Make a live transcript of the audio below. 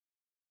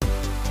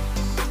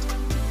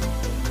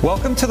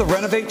Welcome to the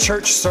Renovate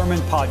Church Sermon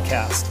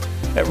Podcast.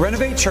 At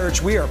Renovate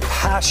Church, we are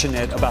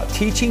passionate about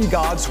teaching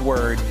God's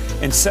Word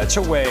in such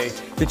a way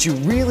that you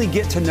really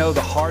get to know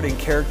the heart and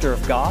character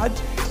of God,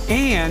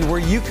 and where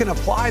you can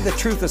apply the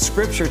truth of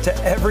Scripture to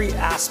every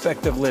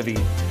aspect of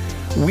living.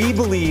 We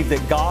believe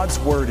that God's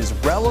Word is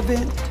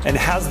relevant and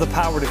has the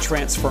power to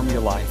transform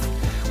your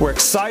life. We're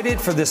excited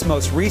for this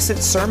most recent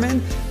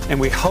sermon, and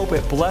we hope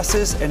it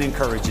blesses and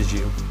encourages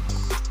you.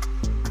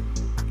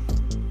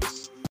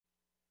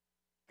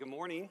 Good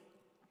morning.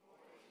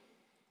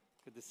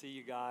 Good to see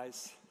you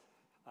guys.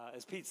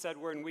 As Pete said,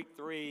 we're in week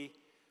 3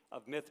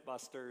 of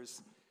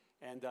MythBusters.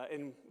 And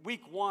in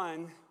week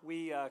 1,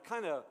 we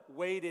kind of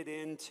waded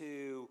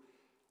into,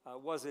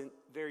 wasn't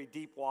very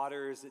deep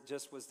waters. It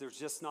just was, there's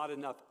just not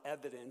enough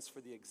evidence for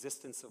the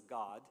existence of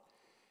God.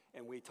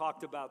 And we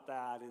talked about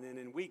that. And then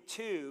in week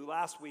 2,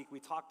 last week,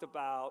 we talked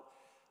about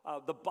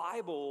the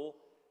Bible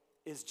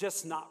is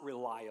just not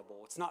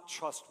reliable. It's not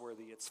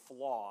trustworthy. It's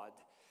flawed.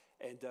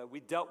 And we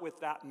dealt with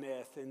that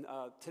myth. And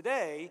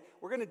today,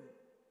 we're going to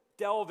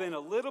delve in a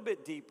little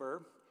bit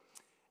deeper.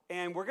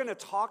 And we're going to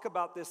talk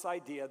about this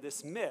idea,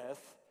 this myth,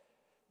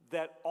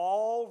 that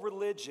all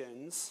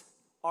religions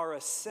are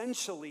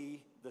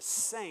essentially the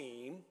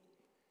same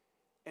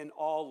and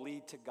all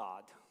lead to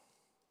God.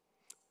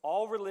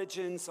 All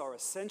religions are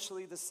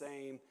essentially the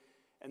same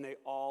and they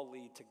all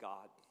lead to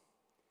God.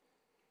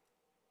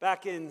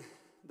 Back in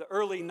the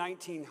early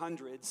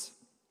 1900s,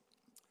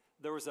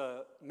 there was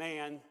a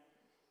man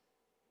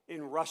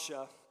in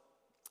Russia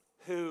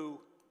who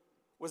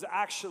was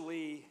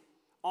actually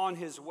on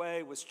his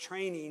way, was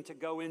training to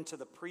go into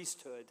the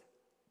priesthood.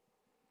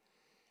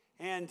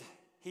 And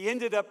he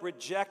ended up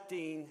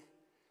rejecting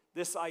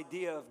this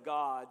idea of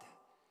God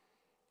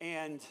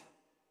and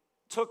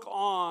took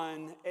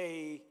on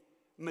a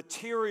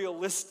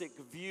materialistic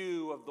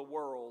view of the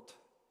world.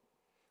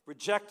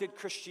 Rejected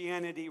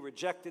Christianity,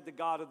 rejected the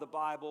God of the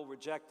Bible,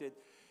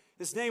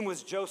 His name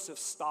was Joseph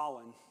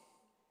Stalin.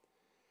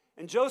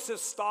 And Joseph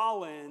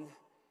Stalin,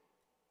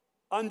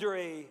 under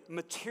a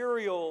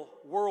material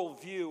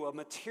worldview, a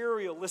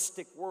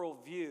materialistic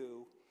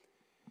worldview,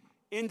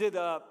 ended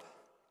up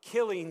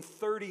killing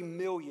 30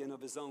 million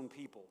of his own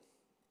people.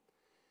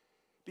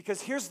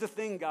 Because here's the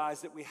thing,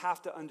 guys, that we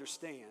have to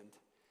understand,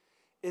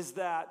 is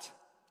that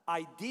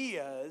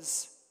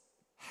ideas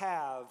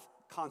have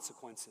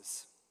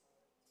consequences.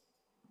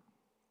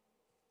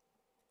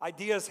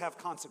 Ideas have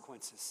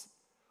consequences.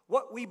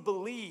 What we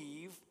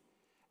believe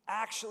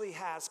actually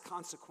has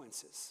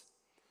consequences.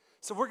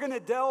 So we're going to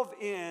delve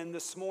in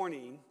this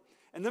morning,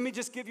 and let me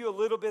just give you a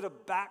little bit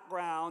of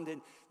background.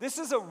 And this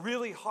is a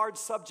really hard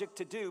subject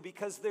to do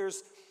because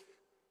there's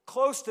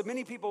close to,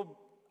 many people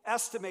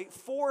estimate,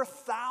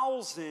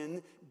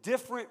 4,000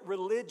 different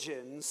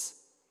religions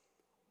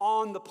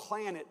on the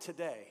planet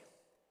today.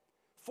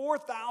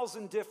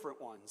 4,000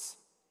 different ones.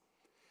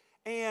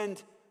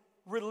 And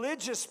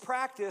religious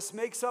practice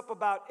makes up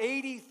about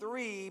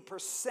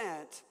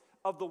 83%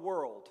 of the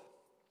world.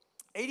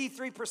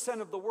 83%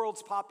 of the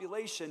world's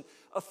population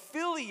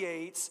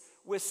affiliates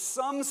with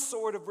some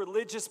sort of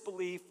religious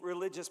belief,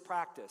 religious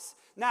practice.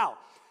 Now,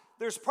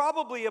 there's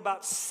probably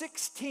about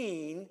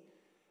 16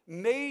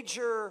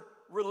 major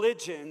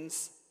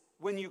religions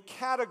when you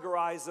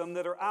categorize them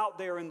that are out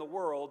there in the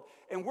world,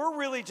 and we're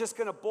really just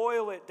going to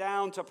boil it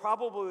down to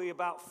probably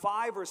about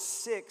 5 or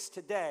 6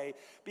 today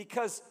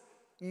because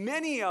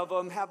many of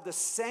them have the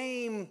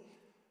same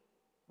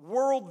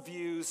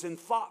worldviews and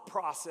thought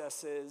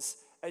processes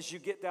as you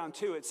get down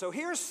to it. So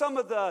here's some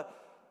of the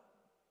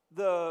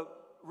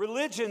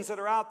religions that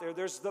are out there.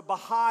 There's the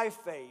Baha'i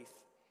faith,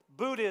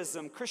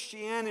 Buddhism,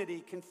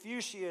 Christianity,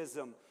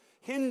 Confucianism,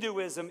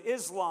 Hinduism,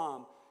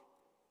 Islam,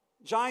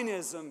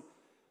 Jainism,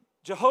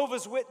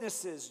 Jehovah's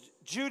Witnesses,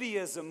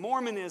 Judaism,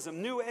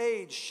 Mormonism, New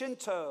Age,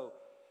 Shinto,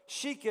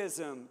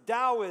 Sikhism,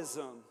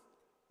 Taoism,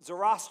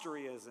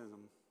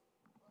 Zoroastrianism.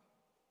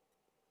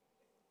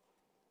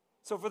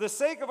 So for the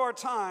sake of our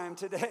time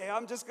today,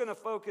 I'm just going to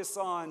focus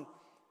on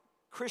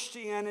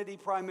Christianity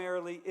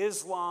primarily,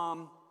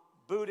 Islam,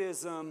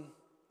 Buddhism,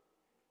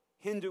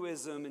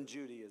 Hinduism, and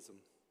Judaism.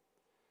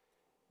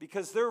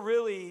 Because they're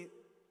really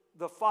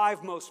the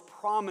 5 most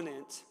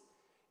prominent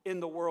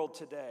in the world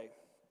today.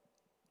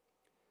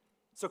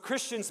 So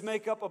Christians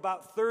make up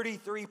about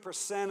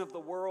 33% of the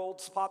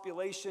world's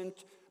population,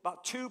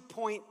 about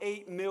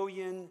 2.8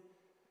 million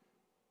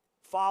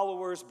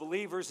followers,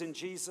 believers in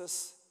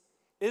Jesus.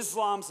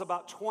 Islam's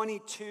about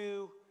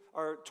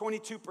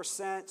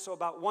 22%, so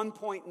about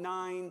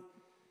 1.9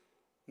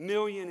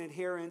 million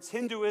adherents.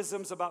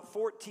 Hinduism's about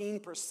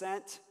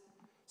 14%,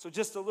 so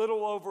just a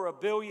little over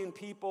 1 billion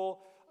people,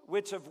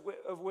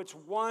 of which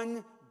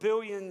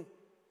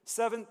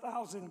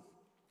 1,007,000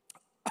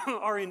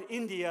 are in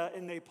India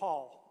and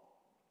Nepal.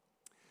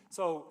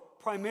 So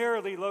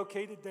primarily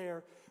located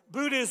there.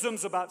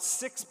 Buddhism's about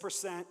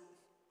 6%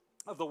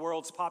 of the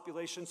world's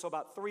population, so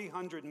about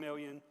 300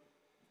 million.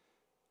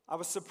 I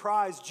was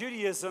surprised.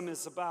 Judaism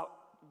is about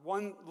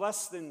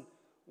less than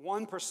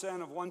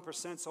 1% of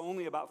 1%, so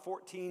only about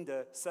 14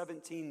 to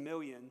 17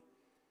 million.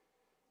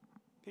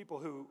 people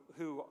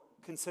who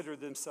consider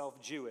themselves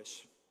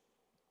Jewish.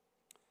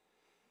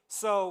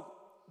 So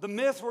the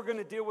myth we're going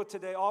to deal with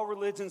today, all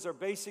religions are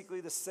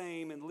basically the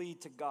same and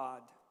lead to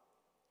God.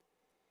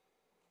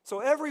 So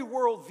every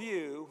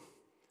worldview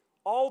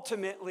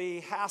ultimately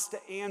has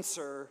to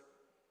answer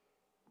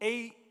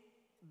 8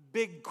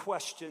 big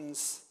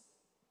questions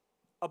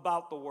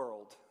about the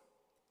world.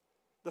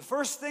 The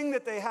first thing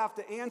that they have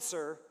to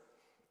answer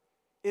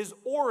is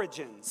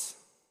origins.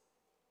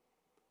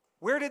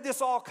 Where did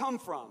this all come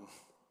from?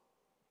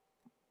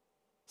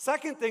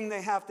 Second thing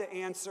they have to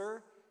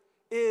answer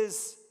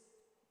is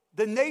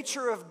the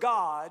nature of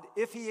God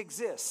if he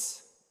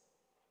exists.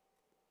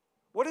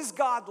 What is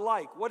God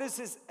like? What is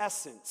his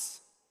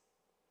essence?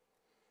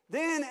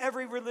 Then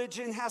every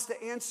religion has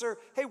to answer,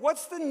 hey,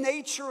 what's the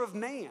nature of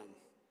man?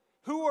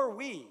 Who are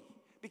we?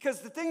 Because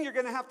the thing you're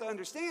going to have to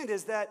understand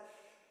is that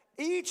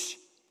each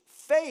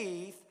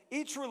faith,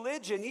 each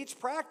religion, each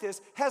practice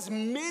has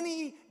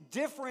many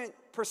different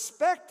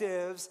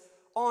perspectives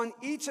on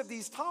each of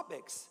these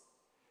topics.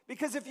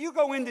 Because if you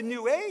go into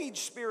New Age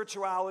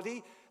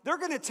spirituality, they're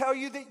going to tell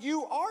you that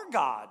you are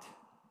God.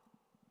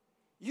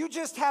 You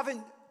just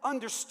haven't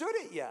understood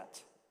it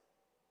yet.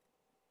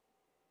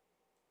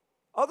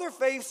 Other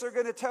faiths are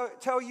going to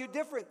tell you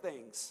different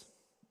things.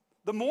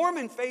 The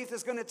Mormon faith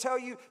is going to tell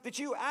you that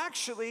you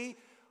actually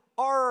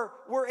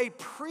were a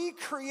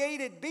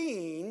pre-created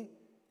being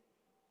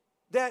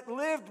that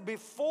lived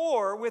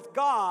before with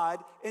God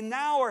and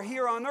now are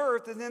here on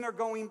earth and then are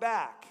going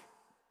back.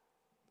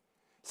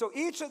 So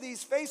each of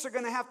these faiths are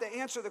going to have to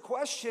answer the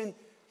question,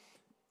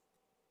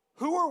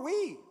 who are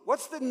we?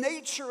 What's the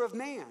nature of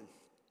man?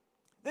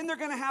 Then they're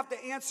going to have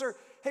to answer,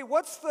 hey,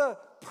 what's the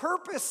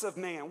purpose of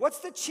man? What's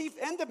the chief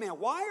end of man?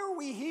 Why are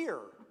we here?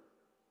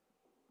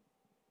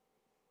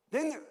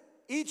 Then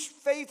each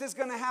faith is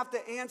going to have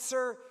to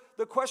answer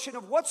the question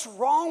of what's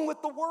wrong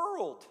with the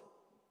world?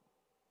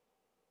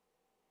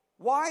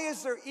 Why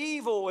is there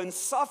evil and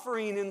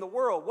suffering in the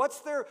world?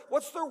 What's their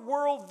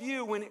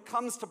worldview when it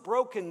comes to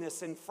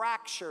brokenness and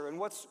fracture and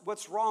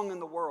what's wrong in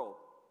the world?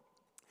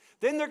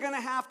 Then they're going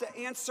to have to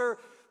answer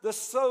the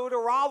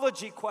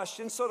soteriology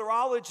question.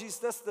 Soteriology is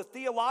just the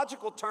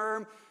theological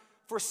term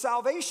for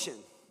salvation.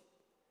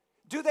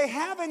 Do they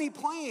have any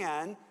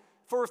plan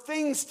for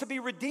things to be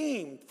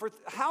redeemed? For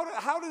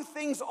how do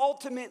things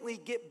ultimately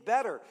get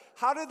better?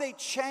 How do they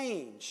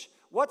change?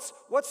 What's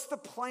the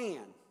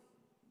plan?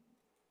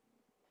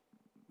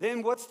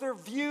 Then what's their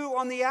view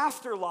on the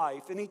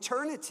afterlife and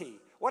eternity?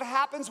 What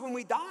happens when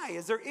we die?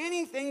 Is there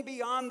anything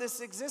beyond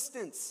this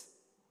existence?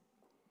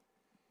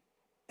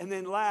 And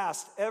then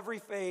last, every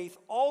faith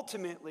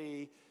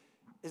ultimately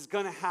is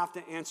going to have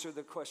to answer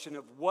the question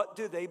of what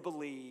do they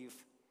believe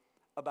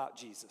about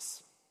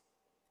Jesus?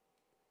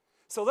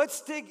 So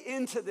let's dig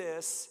into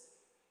this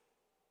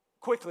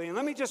quickly. And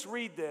let me just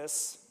read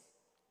this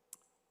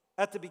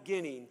at the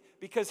beginning,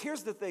 because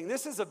here's the thing.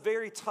 This is a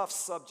very tough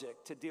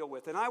subject to deal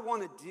with. And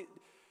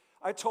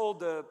I told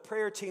the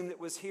prayer team that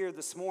was here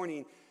this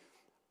morning,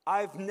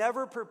 I've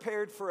never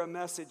prepared for a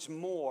message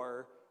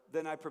more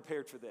than I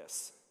prepared for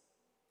this.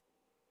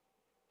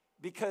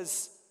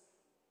 Because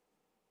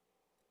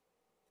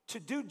to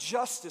do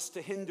justice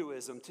to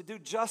Hinduism, to do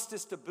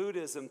justice to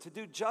Buddhism, to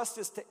do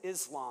justice to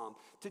Islam,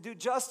 to do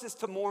justice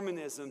to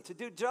Mormonism, to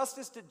do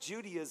justice to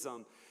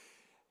Judaism,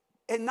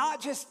 and not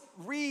just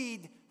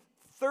read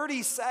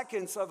 30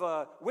 seconds of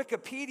a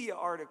Wikipedia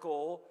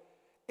article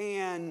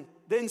and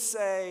then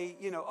say,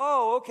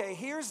 oh, okay,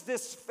 here's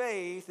this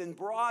faith in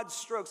broad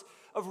strokes,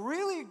 of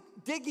really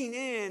digging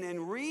in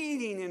and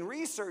reading and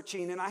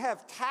researching, and I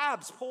have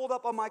tabs pulled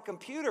up on my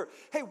computer.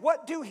 Hey,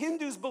 what do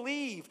Hindus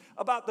believe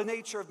about the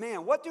nature of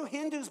man? What do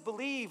Hindus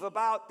believe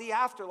about the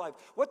afterlife?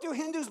 What do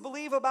Hindus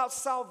believe about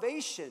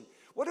salvation?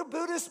 What do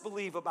Buddhists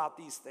believe about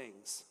these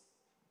things?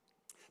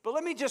 But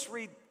let me just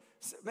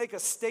make a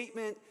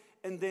statement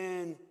and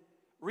then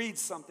read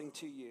something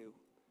to you.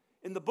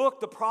 In the book,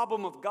 The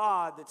Problem of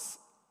God, that's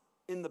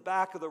in the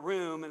back of the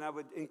room, and I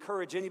would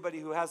encourage anybody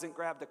who hasn't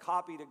grabbed a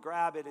copy to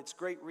grab it. It's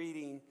great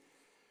reading.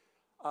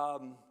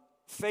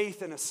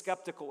 Faith in a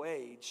Skeptical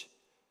Age.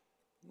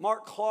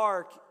 Mark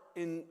Clark,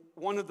 in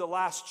one of the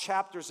last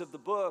chapters of the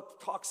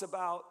book, talks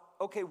about,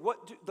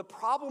 the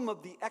problem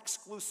of the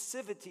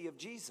exclusivity of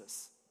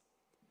Jesus.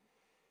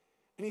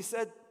 And he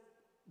said,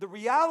 the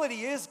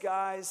reality is,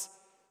 guys,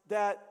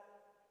 that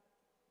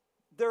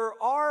there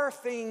are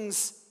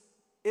things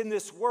in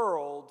this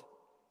world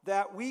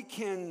that we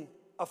can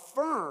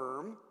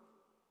affirm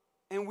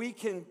and we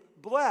can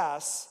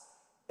bless,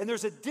 and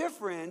there's a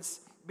difference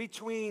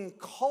between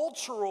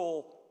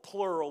cultural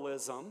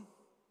pluralism,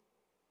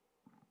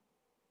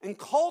 and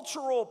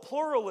cultural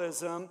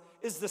pluralism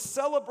is the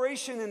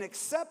celebration and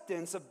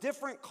acceptance of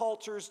different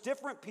cultures,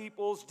 different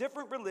peoples,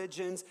 different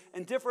religions,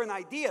 and different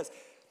ideas.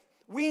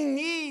 We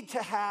need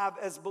to have,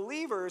 as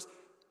believers,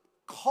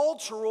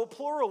 cultural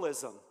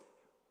pluralism.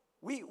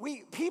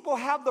 People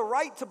have the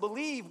right to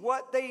believe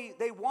what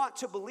they want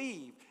to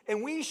believe,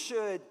 and we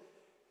should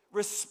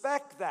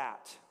respect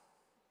that.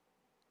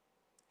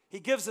 He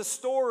gives a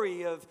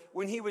story of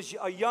when he was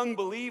a young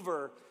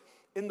believer,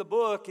 in the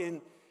book,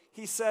 and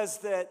he says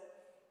that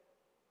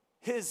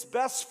his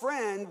best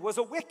friend was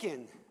a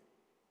Wiccan.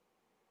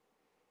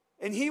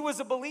 And he was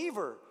a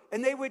believer.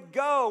 And they would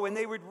go and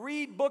they would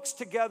read books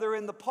together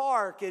in the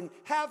park and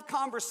have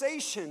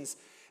conversations.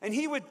 And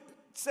he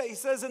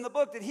says in the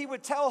book that he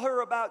would tell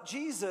her about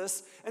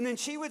Jesus. And then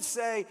she would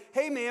say,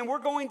 hey man, we're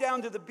going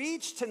down to the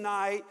beach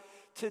tonight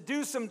to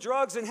do some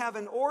drugs and have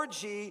an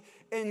orgy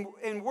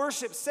and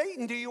worship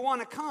Satan. Do you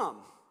want to come?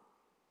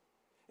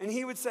 And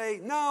he would say,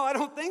 no, I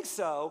don't think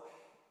so.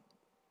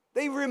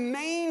 They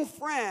remain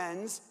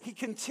friends.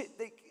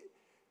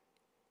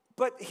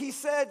 But he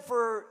said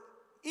for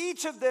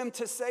each of them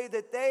to say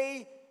that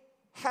they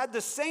had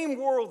the same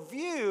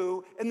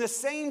worldview and the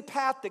same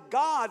path to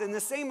God and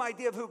the same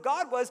idea of who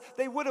God was,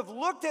 they would have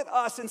looked at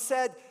us and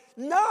said,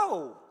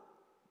 no.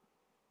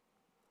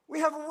 We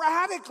have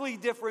radically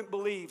different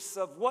beliefs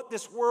of what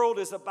this world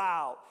is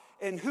about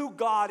and who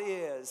God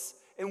is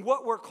and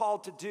what we're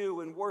called to do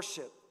and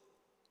worship.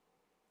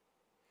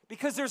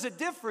 Because there's a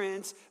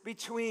difference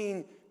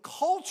between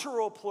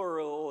cultural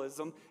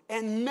pluralism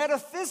and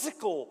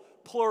metaphysical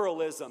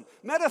pluralism.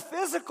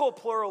 Metaphysical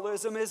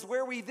pluralism is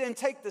where we then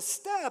take the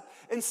step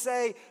and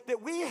say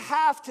that we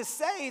have to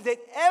say that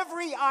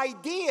every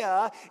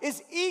idea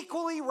is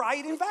equally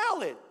right and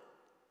valid.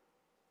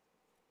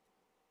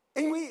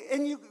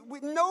 And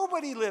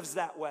nobody lives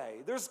that way.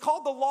 There's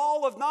called the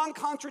law of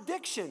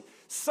non-contradiction.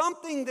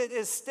 Something that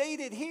is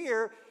stated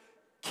here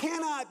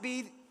cannot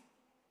be,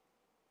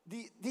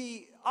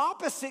 the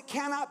opposite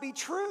cannot be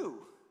true.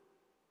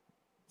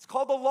 It's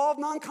called the law of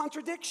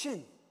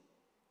non-contradiction.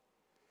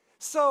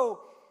 So,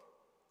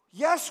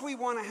 yes, we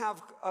want to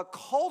have a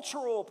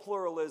cultural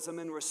pluralism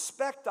and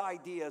respect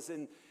ideas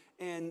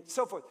and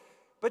so forth.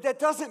 But that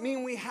doesn't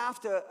mean we have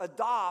to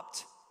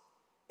adopt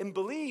and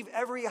believe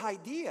every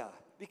idea.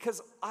 Because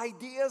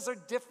ideas are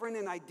different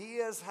and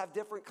ideas have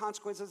different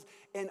consequences.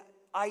 And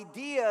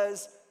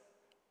ideas,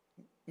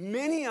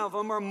 many of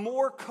them are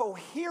more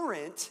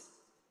coherent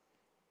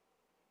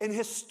and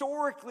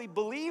historically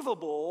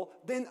believable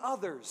than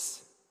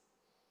others.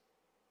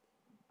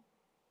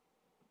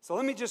 So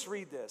let me just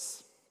read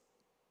this.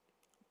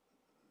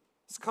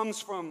 This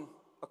comes from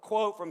a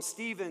quote from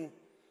Stephen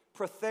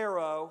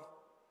Prothero.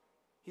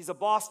 He's a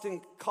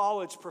Boston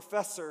College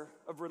professor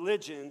of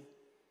religion.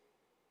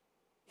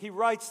 He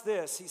writes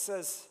this. He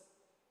says,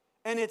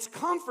 and it's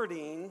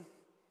comforting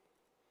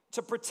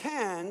to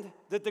pretend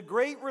that the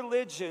great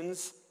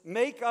religions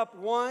make up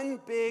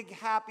one big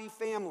happy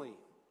family.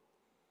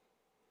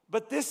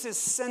 But this is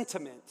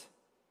sentiment,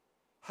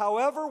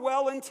 however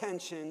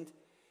well-intentioned,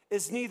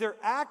 is neither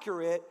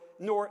accurate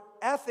nor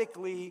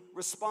ethically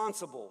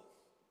responsible.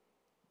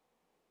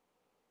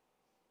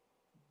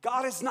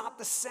 God is not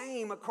the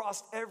same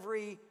across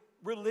every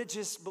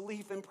religious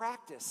belief and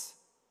practice.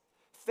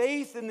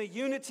 Faith in the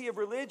unity of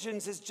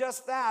religions is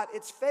just that.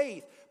 It's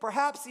faith,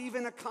 perhaps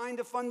even a kind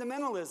of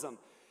fundamentalism.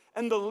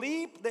 And the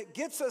leap that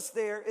gets us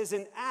there is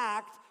an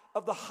act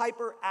of the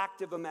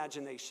hyperactive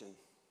imagination.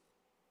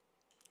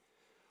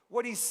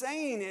 What he's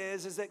saying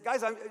is that,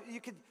 guys,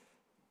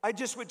 I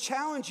just would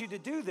challenge you to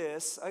do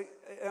this.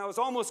 I was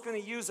almost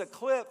going to use a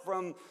clip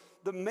from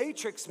the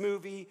Matrix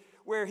movie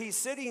where he's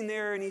sitting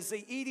there and he's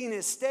eating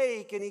his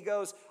steak and he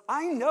goes,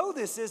 I know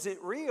this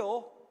isn't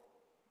real,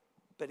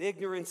 but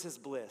ignorance is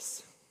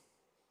bliss.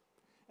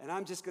 And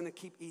I'm just going to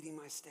keep eating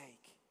my steak.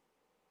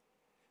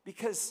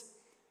 Because,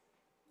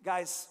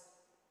 guys,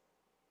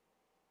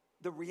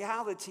 the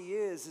reality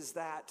is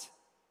that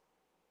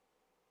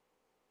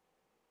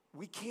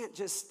we can't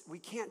just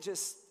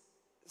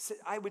sit.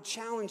 I would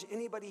challenge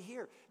anybody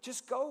here,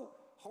 just go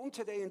home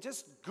today and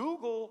just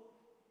Google,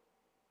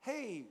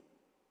 hey,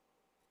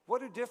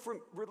 what are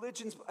different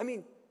religions? I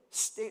mean,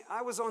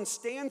 I was on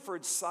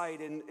Stanford's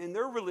site and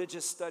their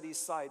religious studies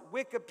site,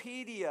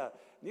 Wikipedia,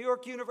 New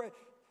York University.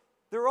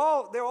 They're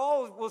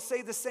all will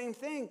say the same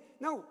thing.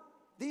 No,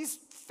 these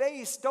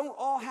faiths don't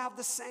all have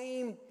the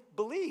same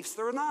beliefs.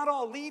 They're not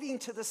all leading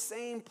to the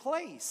same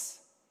place.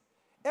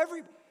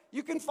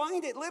 You can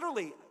find it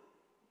literally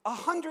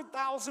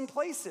 100,000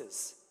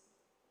 places.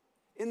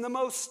 In the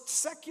most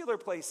secular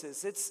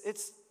places,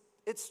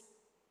 it's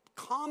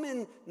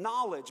common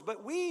knowledge.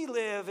 But we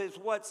live, is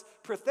what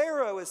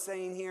Prothero is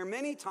saying here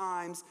many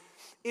times,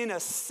 in a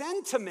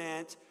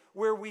sentiment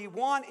where we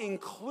want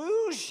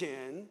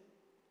inclusion,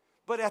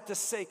 but at the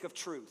sake of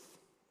truth.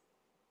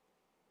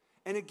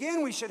 And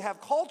again, we should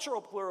have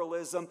cultural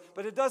pluralism,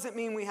 but it doesn't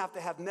mean we have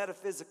to have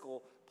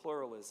metaphysical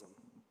pluralism.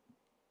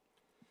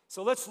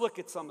 So let's look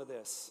at some of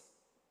this.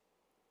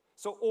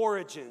 So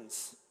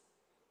origins.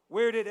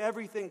 Where did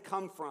everything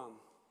come from?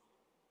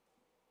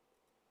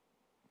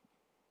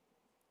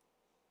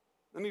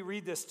 Let me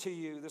read this to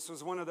you. This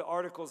was one of the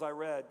articles I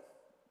read.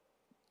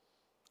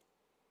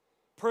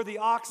 Per the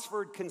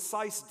Oxford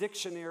Concise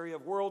Dictionary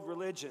of World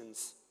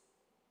Religions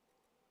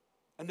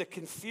and the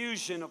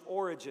Confusion of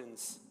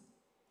Origins,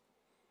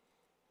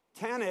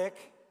 Tanakh,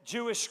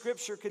 Jewish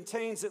scripture,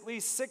 contains at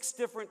least 6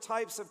 different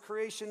types of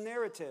creation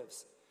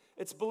narratives.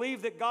 It's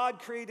believed that God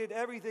created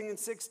everything in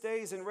 6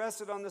 days and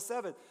rested on the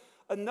seventh.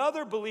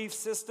 Another belief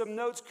system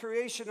notes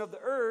creation of the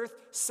earth,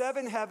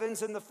 7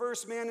 heavens, and the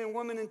first man and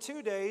woman in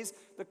 2 days,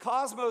 the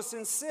cosmos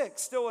in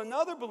 6. Still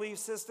another belief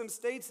system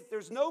states that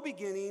there's no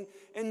beginning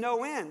and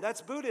no end.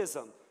 That's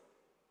Buddhism.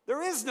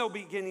 There is no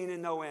beginning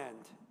and no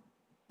end.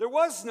 There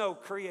was no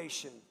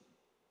creation.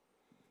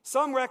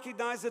 Some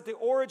recognize that the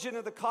origin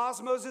of the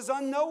cosmos is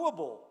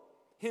unknowable,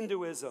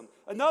 Hinduism.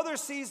 Another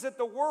sees that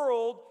the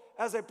world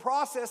as a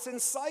process in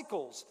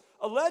cycles.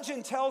 A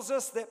legend tells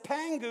us that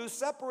Pangu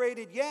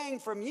separated Yang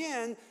from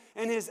Yin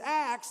and his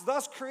axe,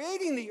 thus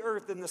creating the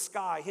earth and the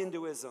sky,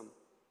 Hinduism.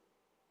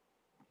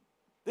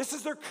 This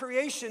is their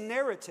creation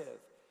narrative.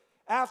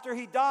 After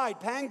he died,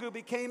 Pangu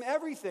became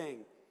everything.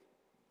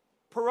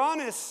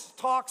 Puranas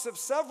talks of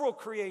several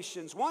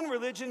creations. One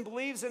religion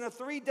believes in a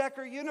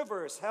 3-decker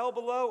universe, hell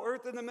below,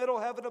 earth in the middle,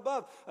 heaven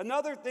above.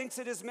 Another thinks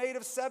it is made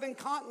of 7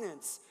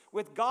 continents,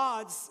 with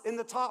gods in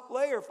the top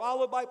layer,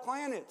 followed by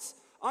planets,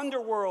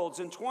 underworlds,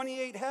 and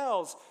 28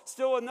 hells.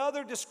 Still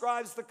another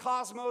describes the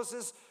cosmos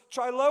as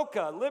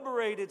triloka,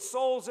 liberated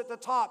souls at the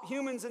top,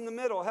 humans in the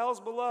middle, hells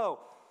below.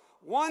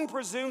 One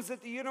presumes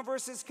that the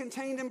universe is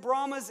contained in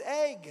Brahma's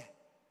egg.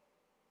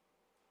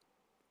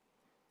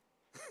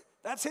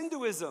 That's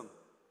Hinduism.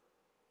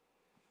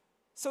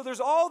 So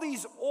there's all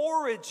these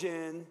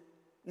origin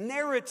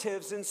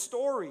narratives and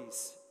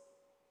stories.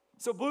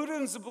 So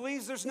Buddhism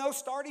believes there's no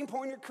starting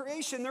point of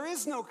creation. There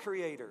is no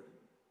creator.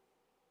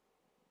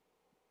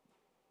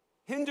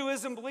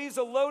 Hinduism believes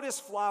a lotus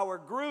flower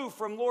grew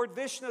from Lord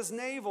Vishnu's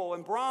navel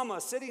and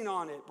Brahma sitting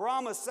on it.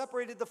 Brahma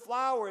separated the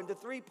flower into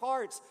 3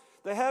 parts,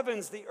 the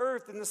heavens, the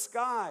earth, and the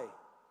sky.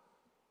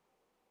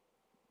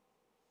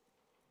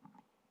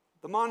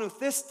 The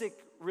monotheistic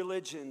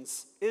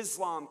religions,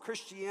 Islam,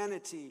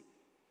 Christianity,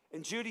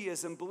 and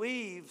Judaism,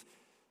 believe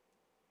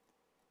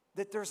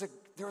that there's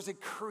a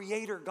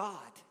creator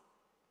God.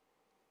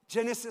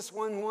 Genesis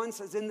 1:1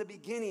 says, in the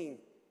beginning,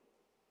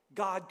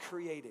 God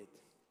created.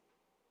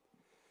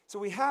 So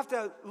we have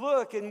to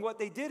look, and what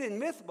they did in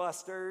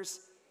MythBusters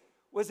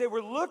was they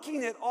were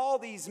looking at all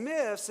these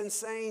myths and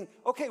saying,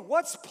 okay,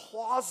 what's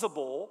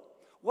plausible,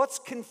 what's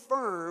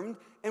confirmed,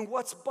 and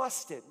what's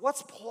busted?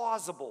 What's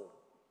plausible?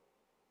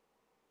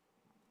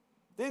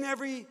 Then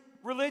every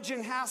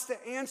religion has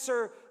to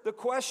answer the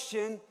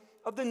question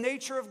of the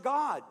nature of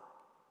God,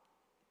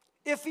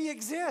 if he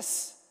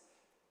exists.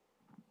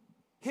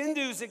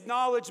 Hindus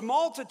acknowledge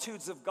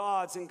multitudes of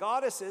gods and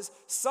goddesses.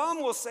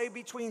 Some will say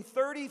between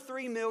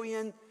 33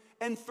 million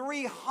and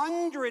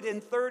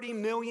 330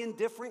 million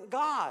different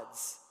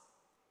gods.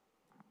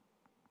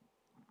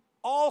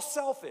 All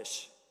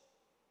selfish.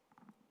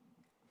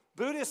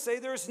 Buddhists say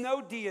there's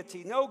no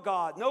deity, no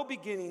God, no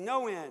beginning,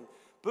 no end.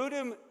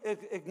 Buddhism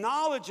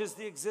acknowledges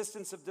the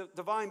existence of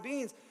divine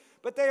beings,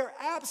 but they are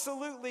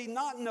absolutely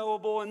not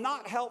knowable and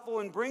not helpful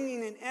in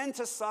bringing an end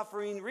to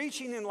suffering,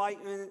 reaching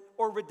enlightenment,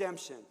 or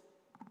redemption.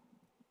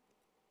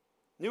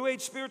 New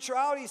Age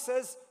spirituality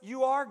says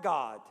you are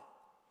God.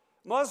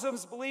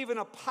 Muslims believe in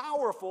a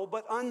powerful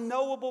but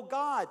unknowable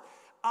God.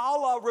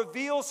 Allah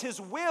reveals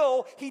his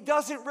will. He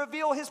doesn't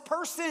reveal his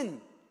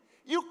person.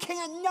 You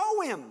can't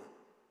know him.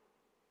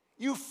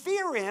 You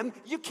fear him.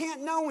 You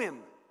can't know him.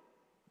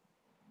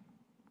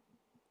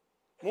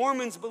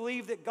 Mormons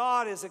believe that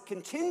God is a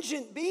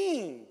contingent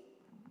being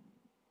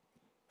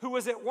who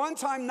was at one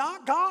time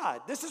not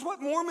God. This is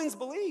what Mormons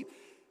believe.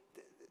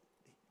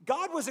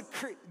 God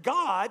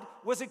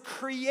was a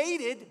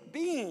created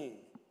being.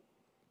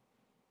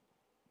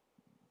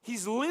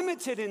 He's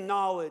limited in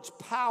knowledge,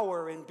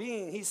 power, and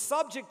being. He's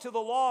subject to the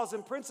laws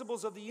and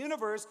principles of the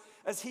universe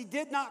as he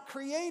did not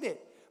create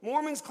it.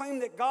 Mormons claim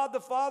that God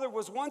the Father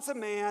was once a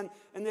man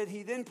and that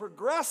he then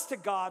progressed to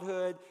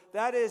godhood.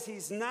 That is,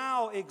 he's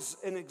now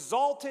an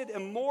exalted,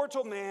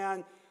 immortal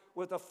man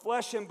with a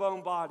flesh and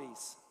bone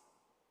bodies.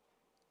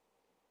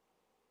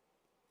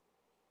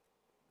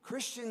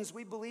 Christians,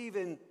 we believe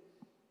in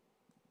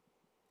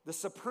the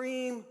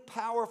supreme,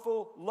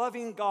 powerful,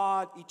 loving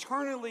God,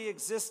 eternally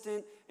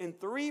existent in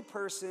 3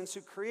 persons who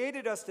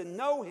created us to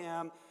know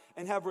him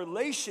and have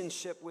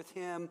relationship with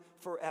him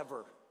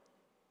forever.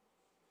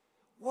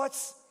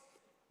 What's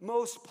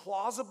most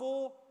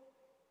plausible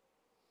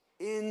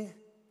in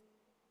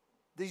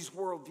these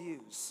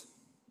worldviews?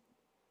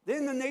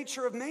 Then the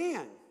nature of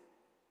man.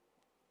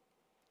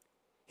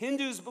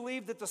 Hindus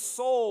believe that the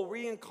soul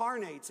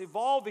reincarnates,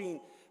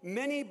 evolving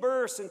many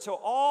births until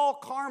all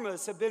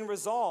karmas have been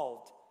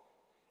resolved.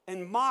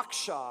 And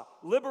moksha,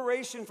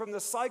 liberation from the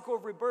cycle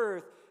of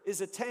rebirth, is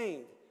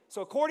attained.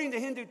 So according to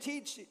Hindu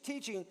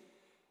teaching,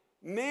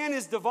 man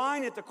is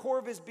divine at the core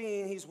of his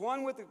being. He's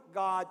one with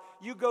God.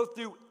 You go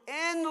through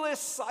endless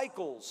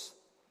cycles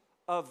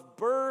of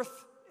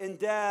birth and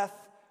death,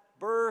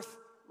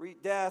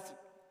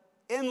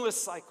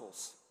 endless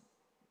cycles.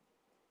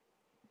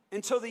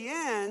 Until the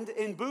end,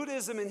 in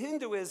Buddhism and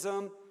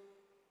Hinduism,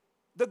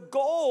 the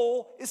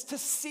goal is to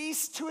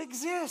cease to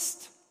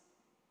exist.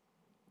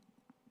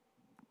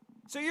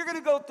 So you're going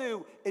to go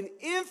through an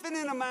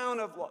infinite amount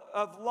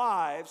of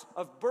lives,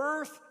 of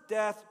birth,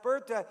 death,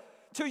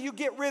 till you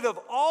get rid of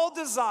all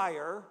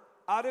desire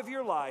out of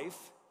your life,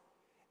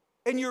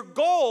 and your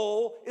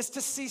goal is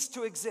to cease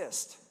to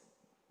exist.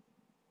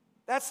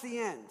 That's the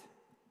end.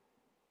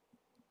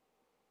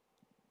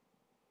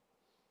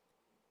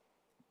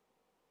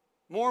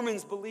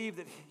 Mormons believe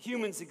that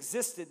humans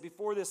existed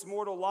before this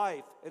mortal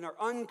life and are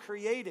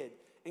uncreated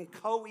and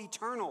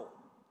co-eternal.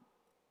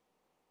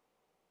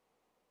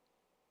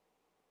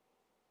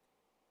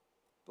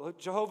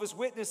 Jehovah's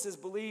Witnesses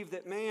believe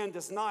that man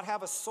does not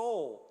have a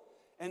soul,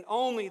 and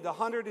only the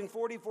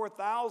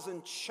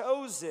 144,000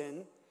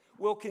 chosen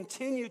will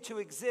continue to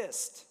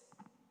exist.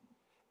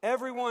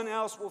 Everyone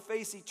else will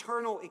face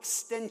eternal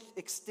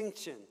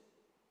extinction.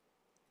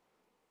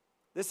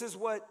 This is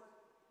what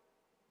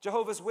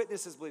Jehovah's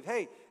Witnesses believe.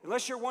 Hey,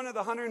 unless you're one of the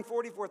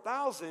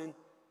 144,000,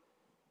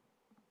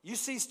 you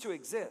cease to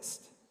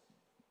exist.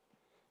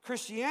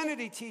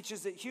 Christianity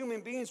teaches that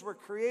human beings were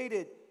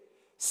created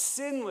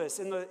sinless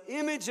in the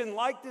image and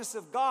likeness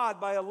of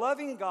God by a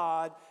loving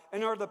God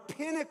and are the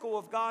pinnacle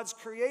of God's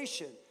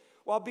creation.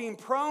 While being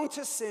prone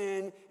to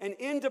sin and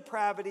in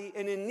depravity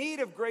and in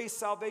need of grace,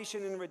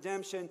 salvation, and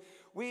redemption,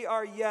 we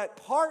are yet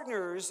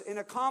partners in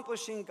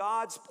accomplishing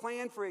God's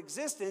plan for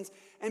existence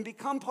and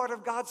become part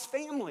of God's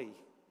family.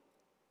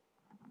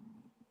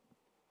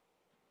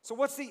 So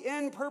what's the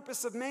end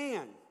purpose of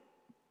man?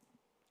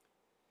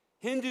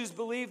 Hindus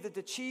believe that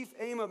the chief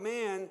aim of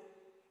man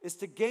is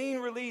to gain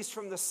release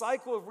from the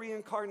cycle of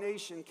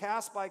reincarnation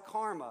cast by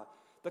karma,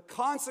 the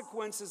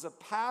consequences of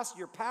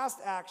your past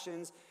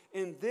actions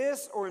in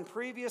this or in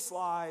previous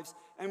lives,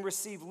 and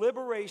receive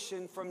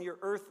liberation from your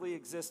earthly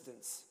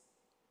existence.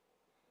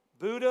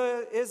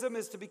 Buddhism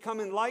is to become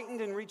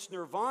enlightened and reach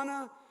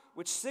nirvana,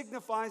 which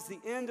signifies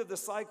the end of the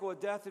cycle of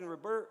death and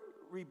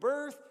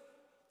rebirth,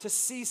 to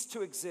cease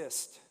to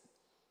exist.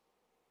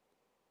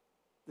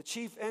 The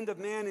chief end of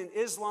man in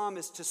Islam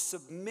is to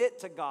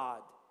submit to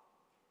God.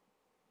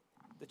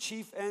 The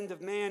chief end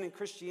of man in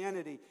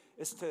Christianity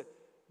is to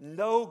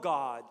know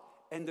God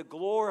and to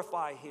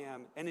glorify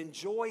Him and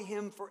enjoy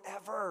Him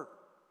forever.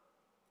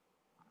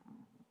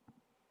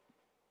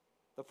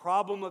 The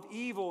problem of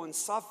evil and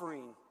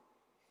suffering.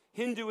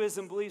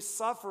 Hinduism believes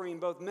suffering,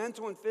 both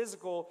mental and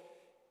physical,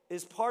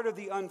 is part of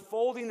the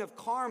unfolding of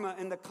karma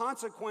and the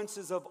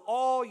consequences of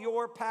all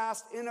your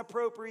past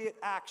inappropriate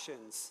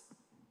actions.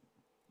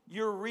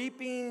 You're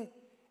reaping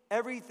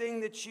everything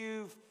that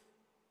you've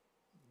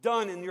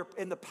done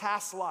in the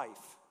past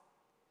life.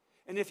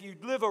 And if you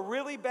live a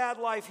really bad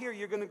life here,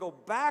 you're going to go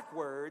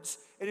backwards.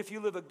 And if you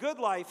live a good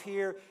life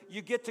here,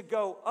 you get to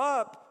go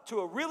up to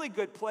a really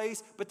good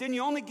place, but then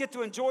you only get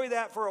to enjoy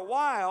that for a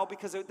while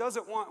because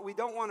we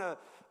don't want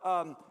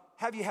to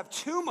have you have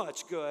too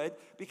much good,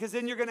 because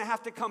then you're going to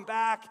have to come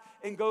back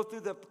and go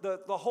through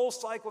the whole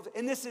cycle.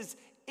 And this is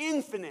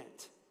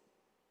infinite.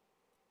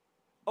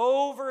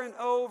 Over and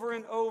over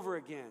and over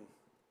again.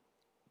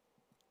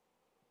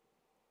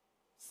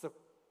 It's the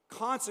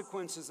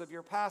consequences of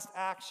your past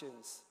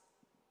actions,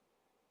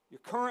 your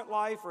current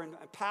life or in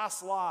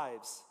past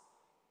lives.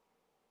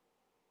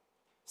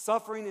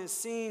 Suffering is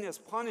seen as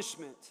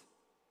punishment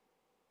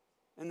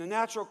and the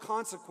natural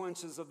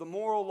consequences of the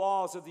moral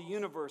laws of the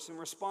universe in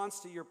response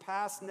to your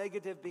past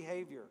negative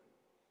behavior.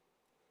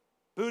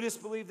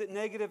 Buddhists believe that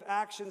negative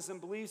actions and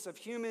beliefs of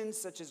humans,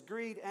 such as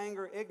greed,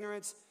 anger,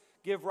 ignorance,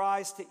 give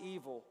rise to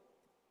evil.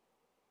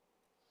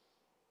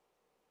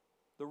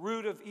 The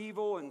root of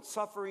evil and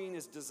suffering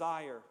is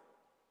desire.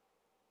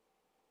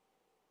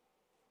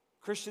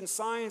 Christian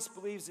Science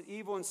believes that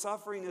evil and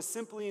suffering is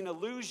simply an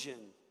illusion.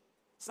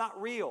 It's not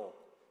real.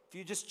 If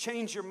you just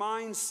change your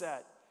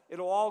mindset,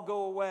 it'll all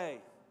go away.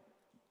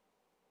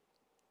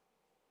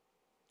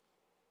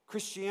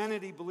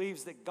 Christianity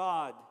believes that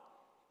God,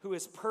 who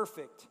is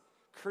perfect,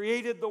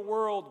 created the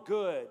world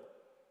good,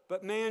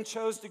 but man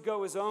chose to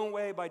go his own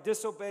way by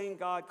disobeying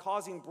God,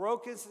 causing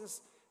brokenness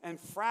and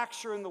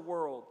fracture in the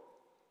world.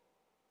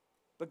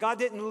 But God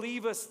didn't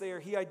leave us there.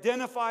 He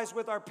identifies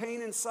with our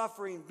pain and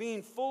suffering,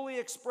 being fully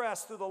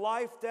expressed through the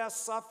life, death,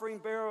 suffering,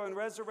 burial, and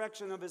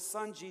resurrection of His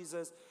Son,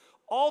 Jesus.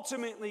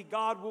 Ultimately,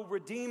 God will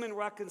redeem and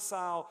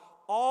reconcile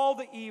all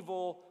the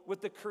evil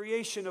with the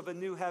creation of a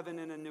new heaven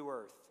and a new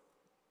earth.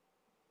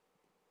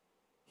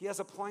 He has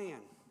a plan.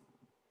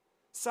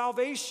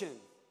 Salvation.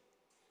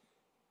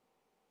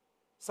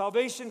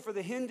 Salvation for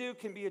the Hindu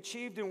can be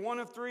achieved in one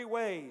of three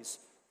ways: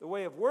 the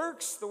way of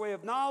works, the way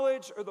of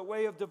knowledge, or the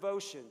way of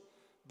devotion.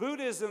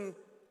 Buddhism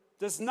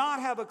does not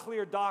have a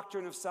clear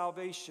doctrine of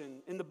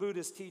salvation in the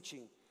Buddhist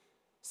teaching.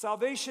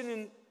 Salvation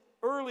in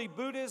early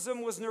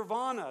Buddhism was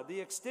nirvana,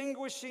 the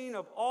extinguishing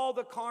of all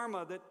the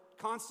karma that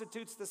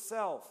constitutes the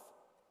self.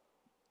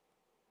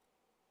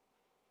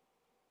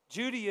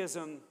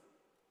 Judaism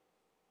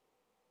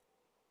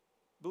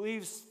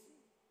believes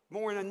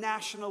more in a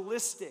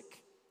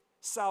nationalistic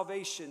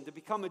salvation, to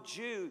become a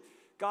Jew,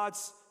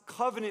 God's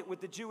covenant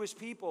with the Jewish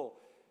people,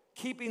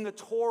 keeping the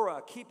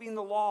Torah, keeping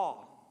the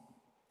law.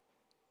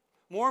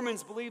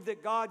 Mormons believe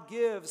that God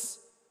gives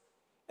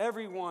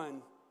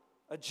everyone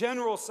a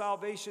general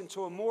salvation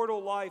to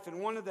immortal life in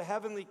one of the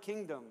heavenly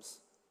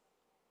kingdoms.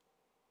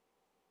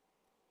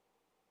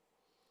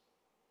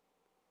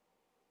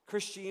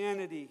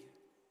 Christianity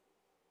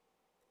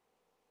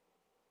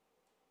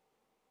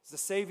is the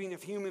saving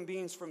of human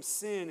beings from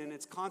sin and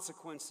its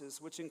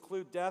consequences, which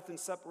include death and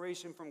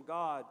separation from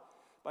God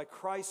by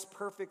Christ's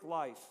perfect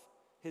life,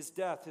 his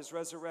death, his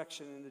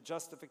resurrection, and the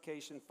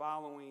justification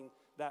following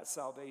that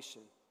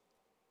salvation.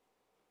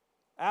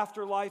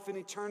 Afterlife and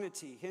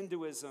eternity,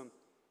 Hinduism,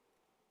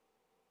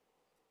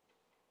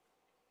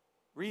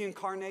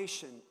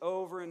 reincarnation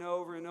over and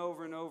over and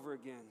over and over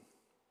again.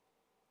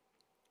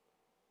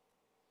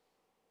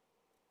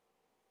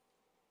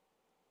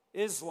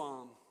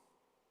 Islam,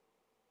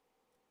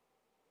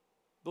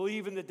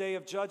 believe in the day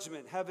of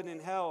judgment, heaven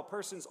and hell. A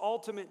person's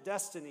ultimate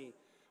destiny,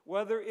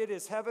 whether it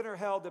is heaven or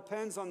hell,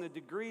 depends on the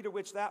degree to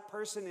which that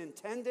person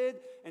intended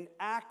and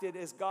acted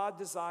as God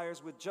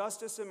desires with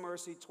justice and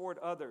mercy toward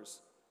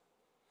others.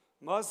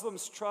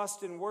 Muslims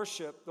trust and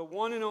worship the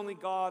one and only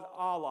God,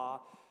 Allah,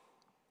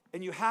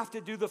 and you have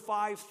to do the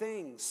 5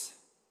 things.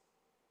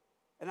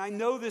 And I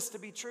know this to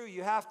be true.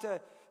 You have to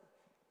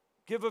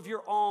give of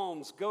your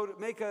alms,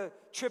 make a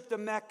trip to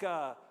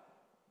Mecca,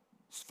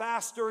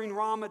 fast during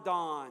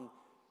Ramadan,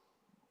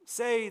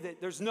 say that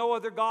there's no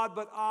other God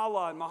but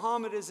Allah, and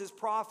Muhammad is his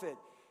prophet.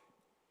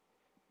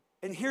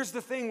 And here's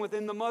the thing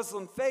within the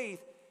Muslim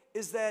faith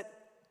is that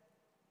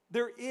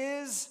there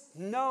is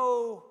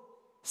no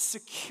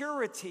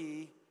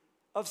security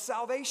of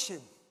salvation.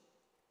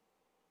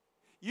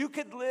 You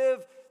could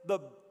live the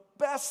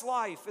best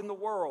life in the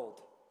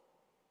world,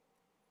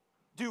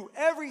 do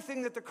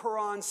everything that the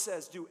Quran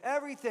says, do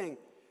everything,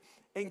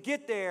 and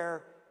get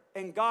there,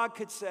 and God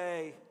could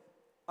say,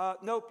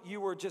 nope,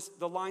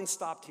 the line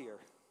stopped here.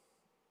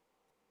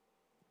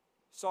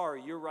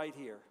 Sorry, you're right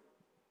here.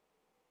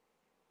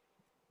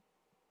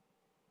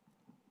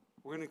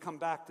 We're going to come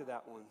back to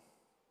that one.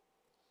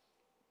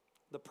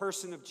 The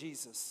person of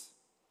Jesus.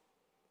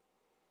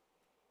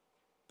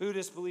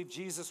 Buddhists believe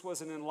Jesus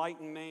was an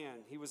enlightened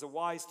man. He was a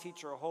wise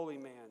teacher, a holy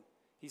man.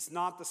 He's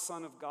not the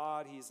Son of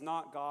God. He's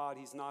not God.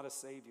 He's not a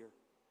Savior.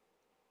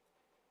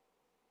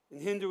 In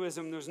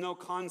Hinduism, there's no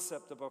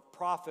concept of a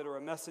prophet or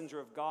a messenger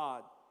of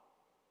God.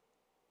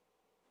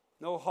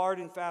 No hard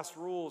and fast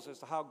rules as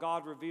to how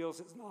God reveals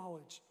his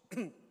knowledge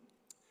and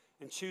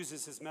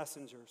chooses his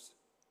messengers.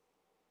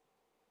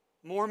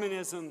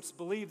 Mormonisms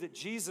believe that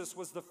Jesus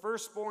was the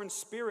firstborn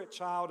spirit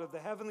child of the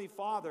Heavenly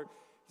Father.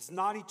 He's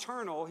not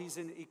eternal. He's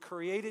a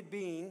created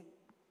being.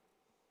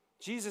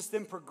 Jesus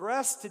then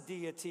progressed to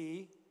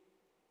deity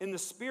in the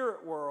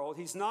spirit world.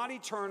 He's not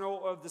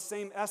eternal or of the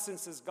same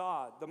essence as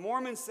God. The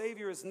Mormon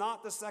Savior is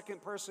not the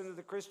second person of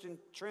the Christian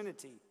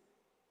Trinity.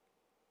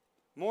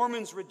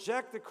 Mormons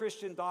reject the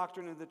Christian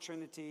doctrine of the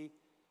Trinity.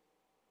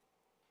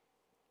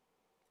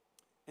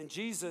 And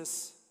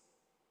Jesus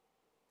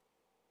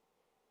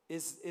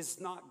is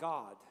not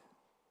God.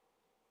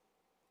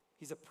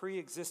 He's a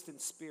pre-existent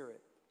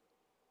spirit.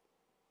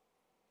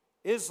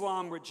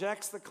 Islam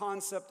rejects the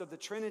concept of the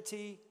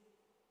Trinity.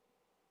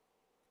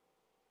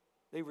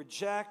 They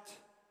believe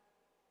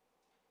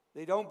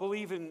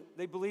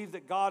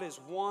that God is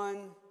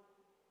one.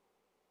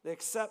 They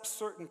accept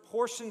certain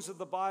portions of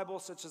the Bible,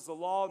 such as the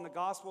law and the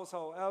Gospels.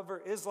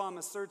 However, Islam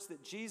asserts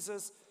that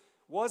Jesus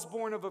was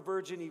born of a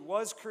virgin. He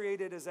was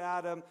created as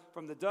Adam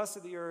from the dust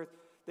of the earth.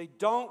 They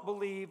don't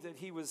believe that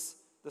he was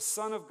the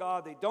Son of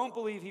God. They don't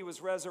believe he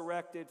was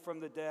resurrected from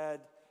the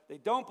dead. They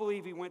don't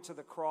believe he went to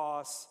the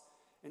cross.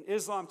 And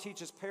Islam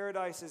teaches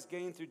paradise is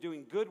gained through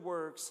doing good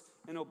works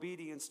and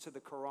obedience to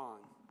the Quran.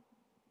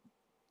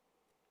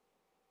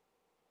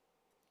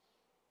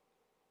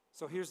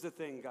 So here's the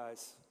thing,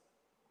 guys.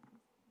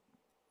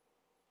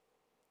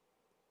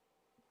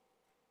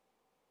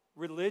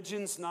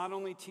 Religions not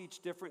only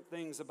teach different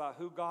things about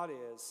who God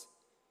is,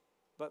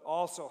 but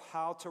also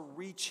how to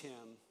reach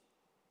him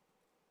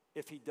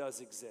if he does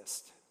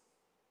exist.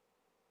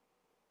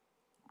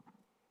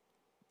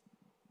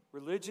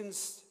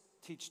 Religions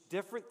teach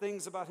different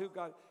things about who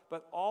God,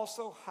 but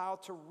also how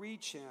to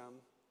reach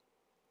him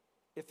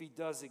if he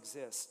does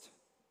exist.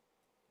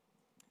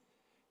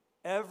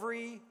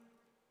 Every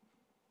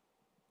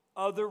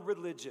other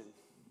religion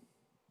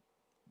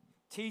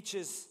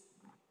teaches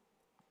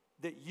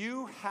that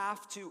you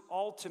have to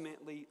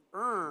ultimately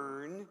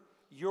earn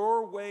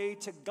your way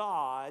to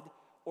God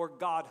or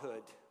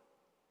godhood.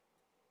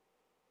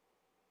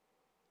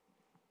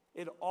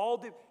 In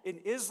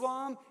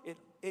Islam,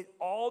 it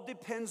all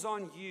depends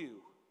on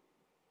you.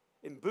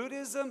 In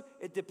Buddhism,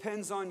 it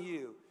depends on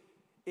you.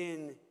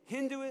 In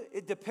Hindu,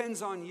 it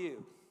depends on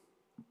you.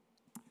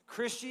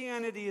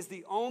 Christianity is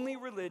the only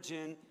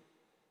religion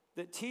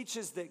that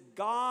teaches that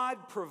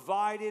God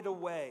provided a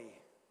way.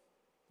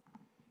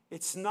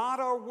 It's not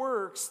our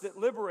works that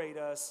liberate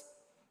us,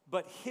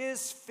 but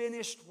his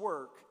finished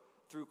work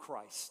through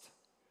Christ.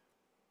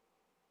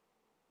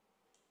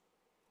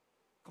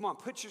 Come on,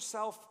 put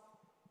yourself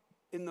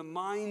in the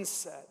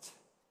mindset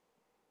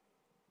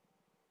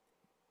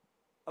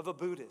of a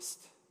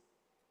Buddhist.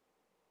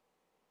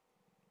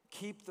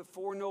 Keep the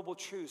 4 Noble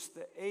Truths,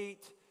 the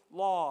 8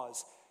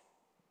 laws.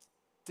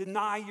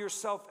 Deny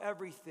yourself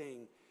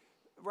everything,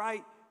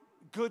 right?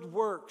 Good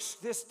works,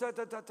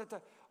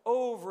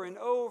 over and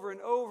over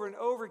and over and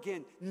over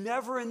again.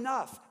 Never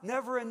enough,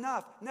 never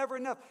enough, never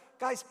enough.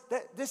 Guys,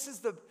 this is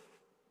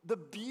the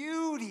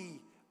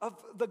beauty of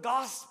the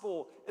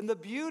gospel and the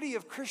beauty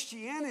of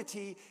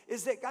Christianity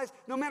is that, guys,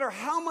 no matter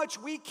how much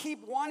we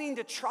keep wanting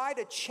to try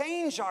to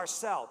change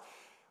ourselves,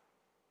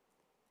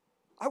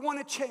 I want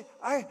to change.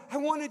 I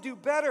want to do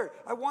better.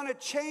 I want to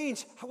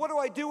change. What do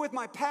I do with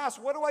my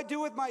past? What do I do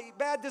with my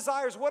bad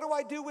desires? What do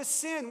I do with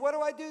sin? What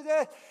do I do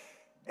that?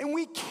 And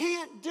we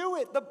can't do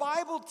it. The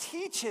Bible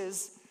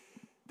teaches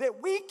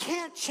that we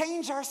can't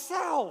change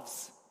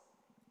ourselves.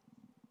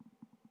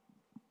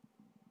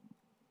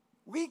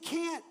 We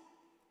can't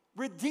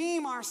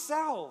redeem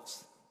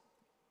ourselves.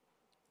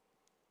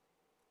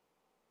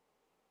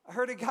 I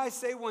heard a guy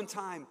say one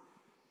time,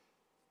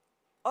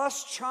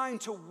 us trying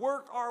to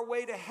work our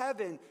way to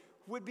heaven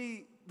would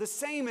be the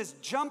same as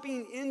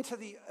jumping into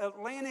the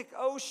Atlantic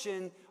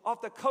Ocean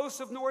off the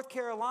coast of North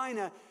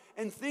Carolina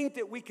and think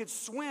that we could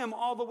swim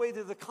all the way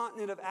to the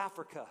continent of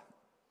Africa.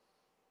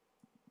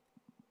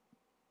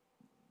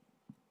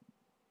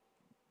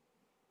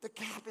 The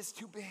gap is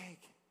too big.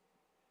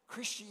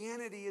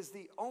 Christianity is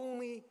the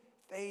only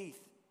faith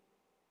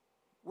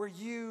where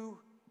you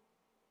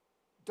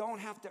don't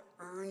have to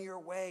earn your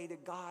way to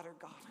God or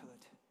Godhood.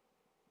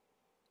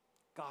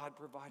 God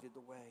provided the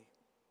way.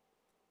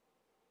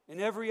 In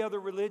every other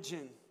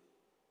religion,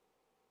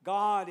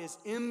 God is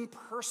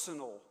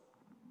impersonal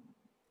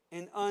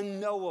and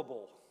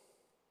unknowable.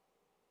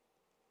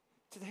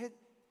 To the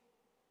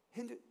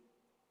Hindu,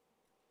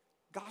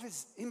 God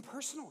is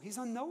impersonal. He's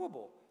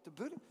unknowable. To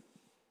Buddha,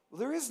 well,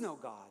 there is no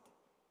God.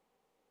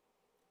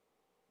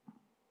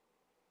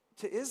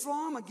 To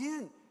Islam,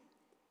 again,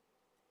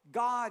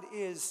 God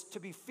is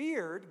to be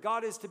feared.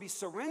 God is to be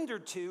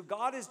surrendered to.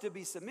 God is to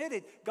be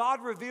submitted.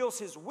 God reveals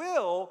his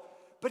will,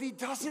 but he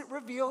doesn't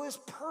reveal his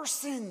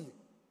person.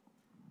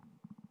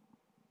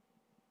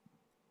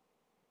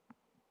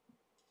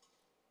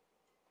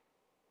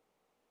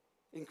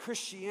 In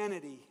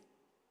Christianity,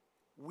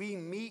 we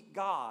meet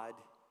God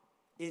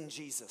in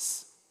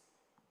Jesus.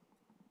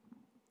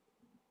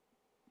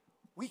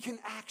 We can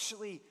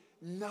actually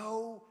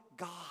know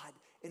God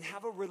and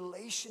have a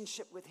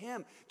relationship with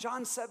him.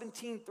 John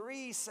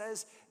 17:3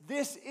 says,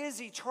 this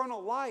is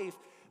eternal life,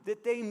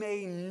 that they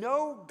may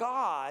know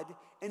God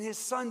and his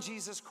son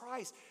Jesus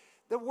Christ.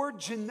 The word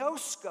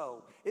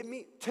gnosko, it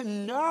means to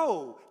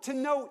know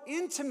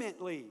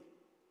intimately.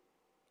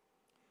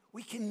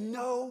 We can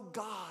know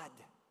God.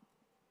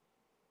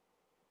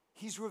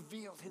 He's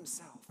revealed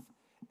himself.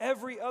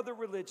 Every other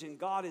religion,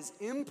 God is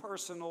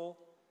impersonal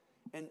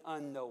and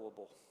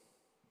unknowable.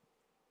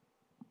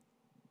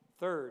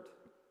 Third,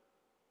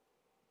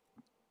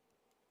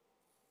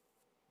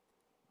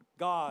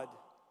 God,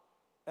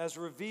 as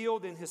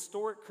revealed in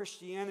historic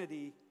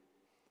Christianity,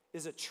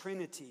 is a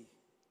Trinity,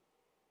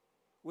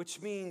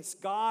 which means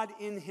God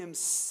in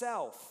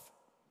himself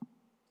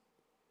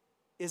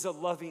is a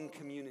loving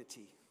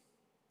community.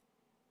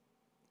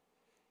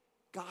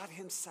 God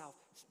himself.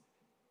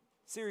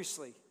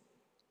 Seriously,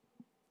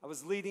 I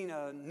was leading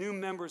a new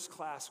members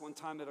class one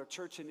time at our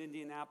church in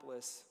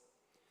Indianapolis,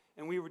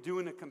 and we were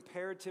doing a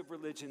comparative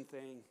religion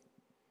thing.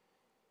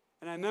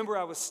 And I remember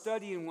I was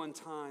studying one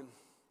time,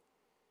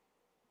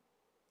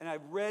 and I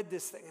read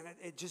this thing, and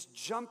it just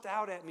jumped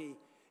out at me.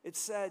 It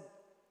said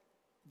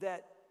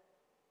that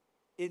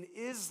in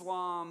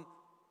Islam,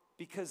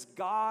 because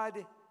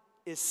God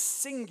is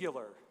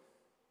singular,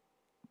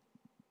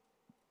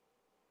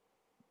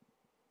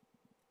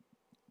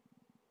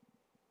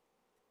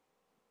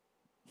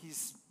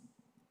 he's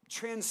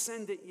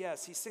transcendent,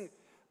 yes, he's singular.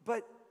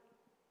 But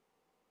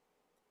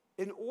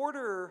in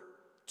order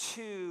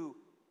to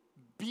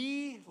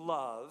be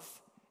love,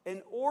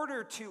 in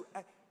order to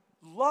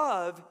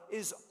love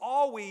is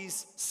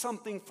always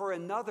something for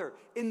another.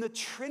 In the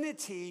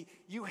Trinity,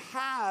 you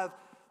have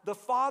the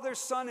Father,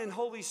 Son, and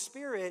Holy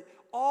Spirit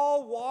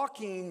all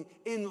walking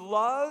in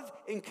love,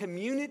 in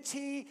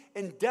community,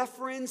 in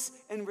deference,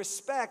 and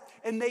respect.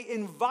 And they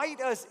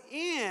invite us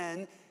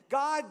in.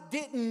 God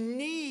didn't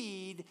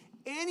need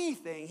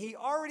anything. He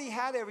already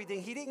had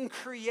everything. He didn't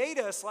create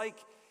us like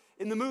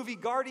in the movie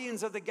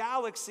Guardians of the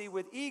Galaxy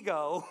with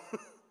ego.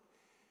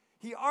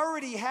 He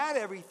already had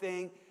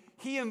everything.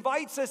 He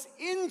invites us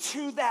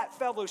into that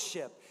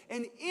fellowship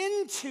and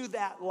into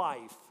that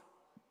life.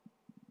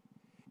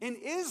 In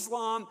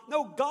Islam,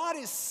 no, God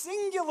is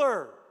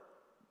singular.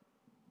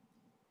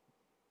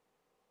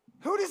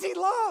 Who does he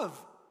love?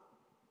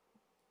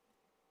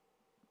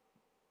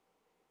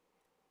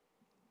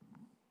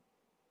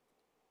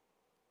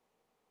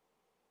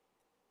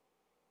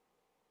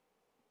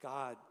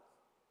 God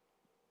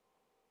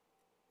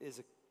is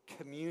a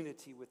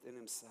community within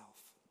himself.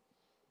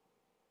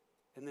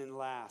 And then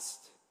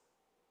last,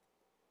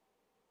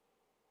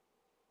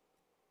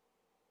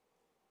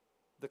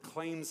 the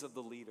claims of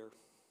the leader.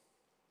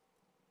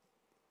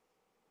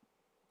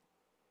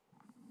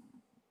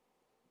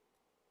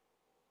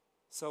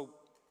 So,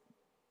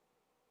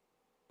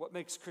 what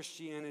makes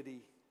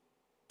Christianity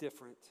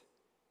different?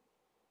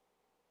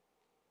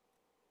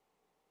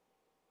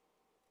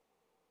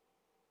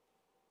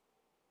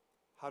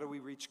 How do we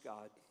reach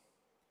God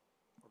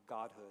or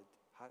Godhood?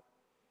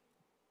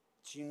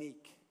 It's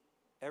unique.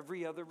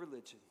 Every other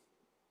religion,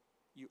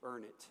 you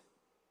earn it.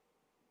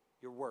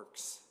 Your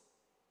works.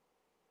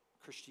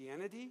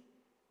 Christianity,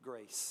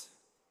 grace.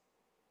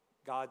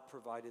 God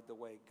provided the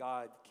way.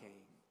 God came.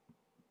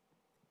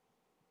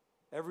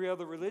 Every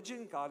other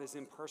religion, God is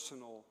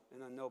impersonal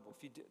and unknowable.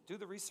 If you do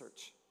the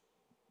research.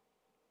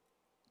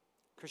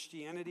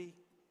 Christianity,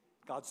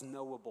 God's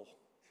knowable.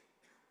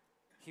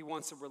 He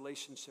wants a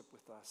relationship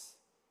with us.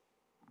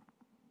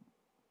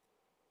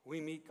 We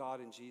meet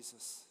God in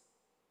Jesus.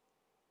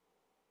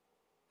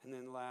 And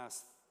then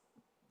last,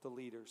 the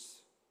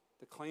leaders,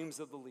 the claims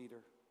of the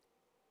leader.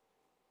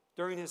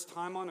 During his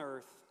time on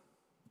earth,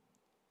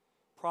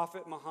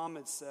 Prophet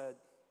Muhammad said,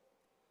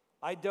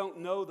 "I don't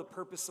know the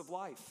purpose of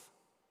life."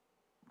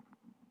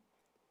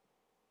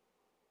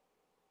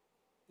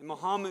 And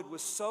Muhammad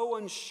was so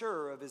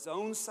unsure of his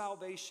own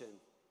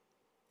salvation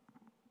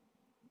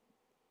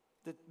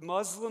that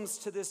Muslims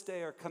to this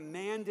day are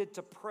commanded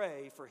to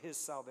pray for his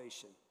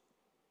salvation.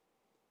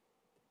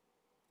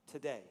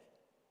 Today.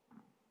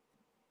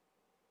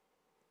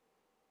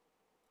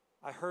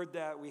 I heard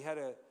that we had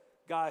a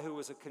guy who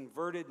was a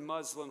converted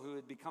Muslim who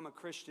had become a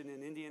Christian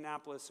in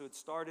Indianapolis who had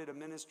started a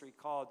ministry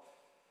called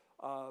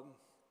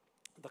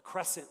the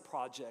Crescent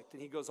Project.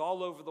 And he goes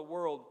all over the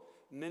world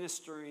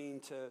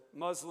ministering to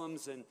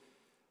Muslims and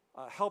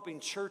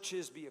helping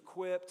churches be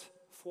equipped.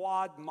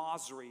 Fuad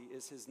Masri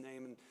is his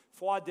name. And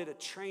Fuad did a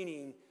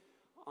training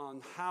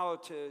on how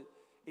to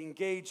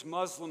engage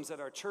Muslims at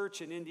our church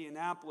in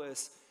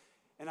Indianapolis.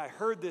 And I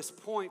heard this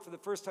point for the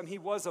first time. He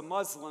was a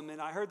Muslim,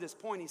 and I heard this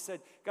point. He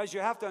said, guys,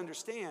 you have to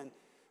understand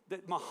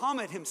that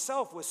Muhammad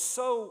himself was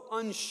so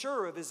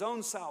unsure of his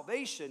own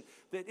salvation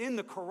that in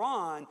the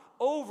Quran,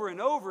 over and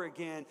over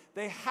again,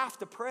 they have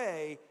to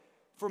pray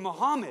for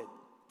Muhammad,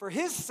 for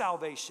his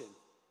salvation.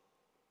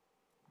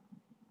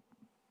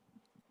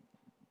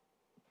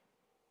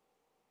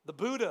 The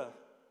Buddha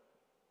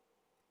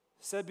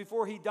said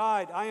before he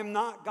died, "I am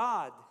not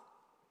God.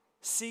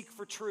 Seek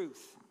for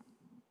truth."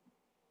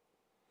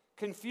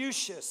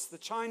 Confucius, the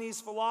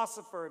Chinese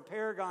philosopher and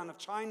paragon of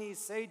Chinese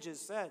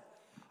sages, said,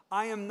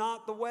 "I am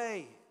not the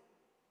way."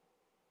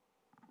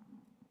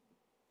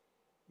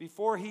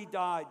 Before he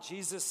died,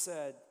 Jesus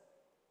said,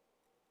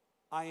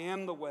 "I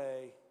am the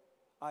way,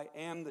 I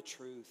am the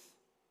truth,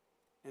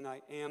 and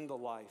I am the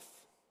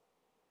life."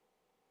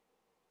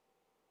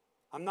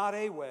 I'm not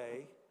a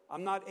way,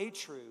 I'm not a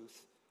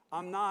truth,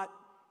 I'm not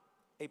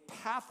a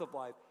path of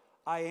life.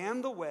 I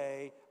am the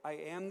way, I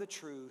am the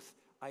truth,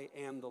 I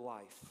am the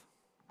life.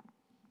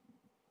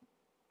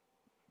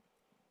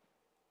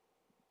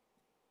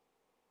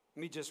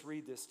 Let me just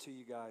read this to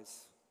you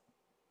guys.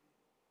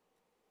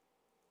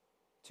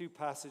 Two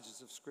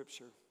passages of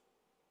Scripture.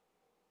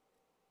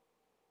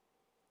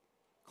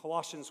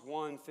 Colossians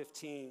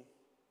 1:15.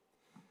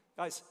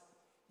 Guys,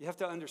 you have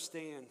to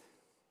understand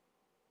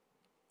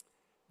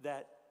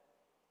that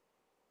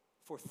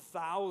for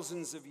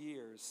thousands of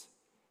years,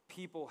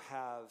 people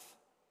have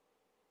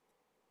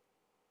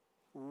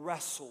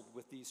wrestled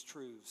with these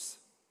truths.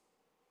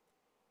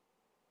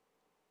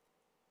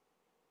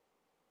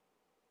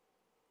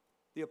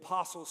 The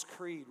Apostles'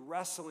 Creed,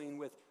 wrestling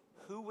with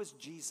who was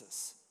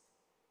Jesus?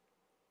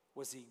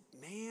 Was he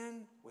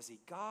man? Was he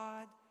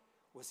God?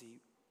 Was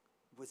he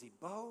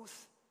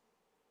both?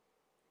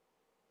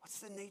 What's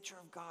the nature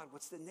of God?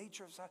 What's the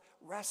nature of God?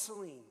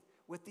 Wrestling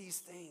with these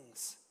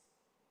things.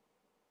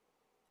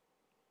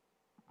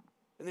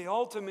 And they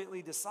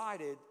ultimately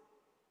decided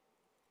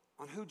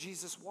on who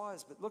Jesus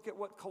was. But look at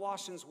what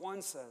Colossians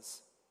 1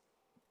 says.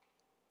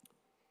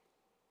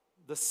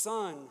 The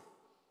Son,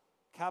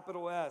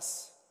 capital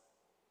S,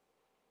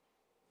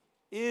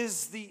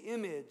 is the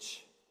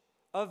image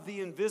of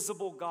the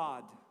invisible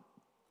God,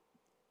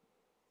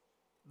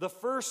 the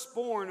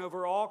firstborn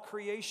over all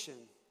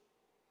creation.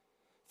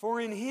 For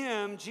in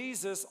him,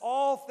 Jesus,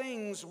 all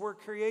things were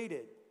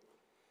created,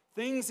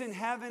 things in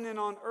heaven and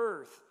on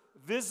earth,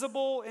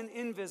 visible and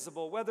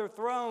invisible, whether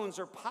thrones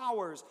or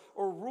powers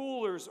or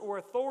rulers or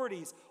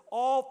authorities,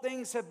 all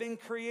things have been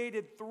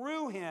created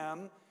through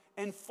him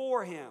and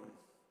for him.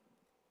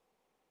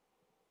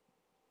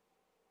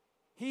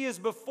 He is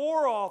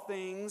before all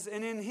things,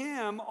 and in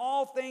him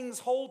all things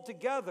hold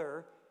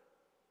together.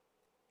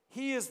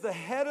 He is the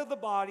head of the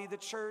body, the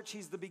church.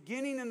 He's the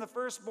beginning and the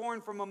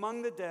firstborn from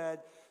among the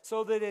dead,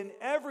 so that in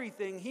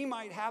everything he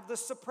might have the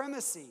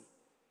supremacy.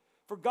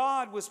 For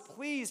God was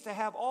pleased to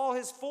have all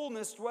his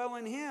fullness dwell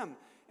in him,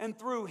 and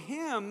through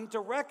him to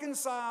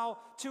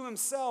reconcile to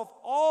himself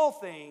all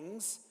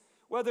things,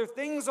 whether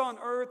things on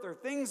earth or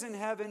things in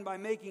heaven, by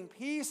making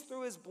peace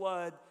through his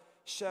blood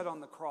shed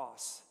on the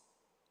cross.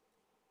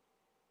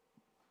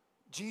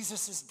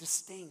 Jesus is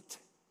distinct.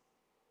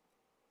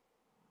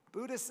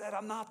 Buddha said,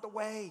 "I'm not the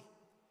way.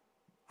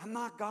 I'm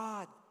not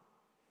God."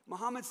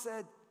 Muhammad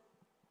said,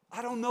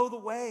 "I don't know the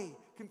way."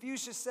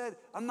 Confucius said,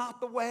 "I'm not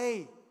the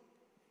way."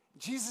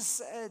 Jesus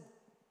said,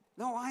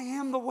 "No, I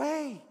am the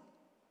way."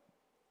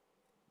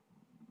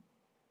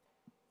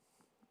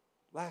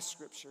 Last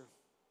scripture.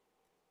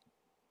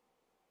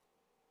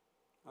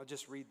 I'll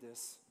just read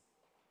this.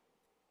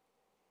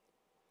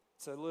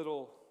 It's a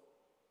little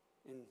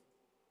in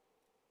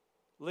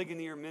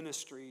Ligonier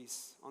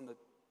Ministries on the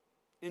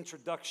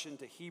introduction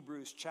to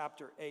Hebrews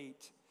chapter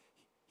 8.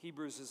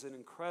 Hebrews is an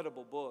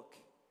incredible book.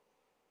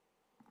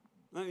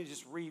 Let me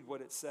just read what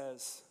it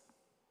says.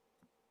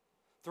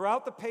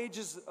 Throughout the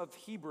pages of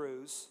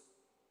Hebrews,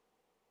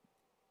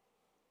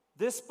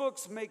 this book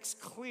makes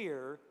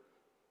clear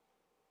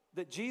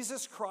that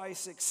Jesus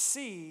Christ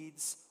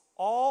exceeds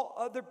all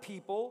other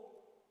people,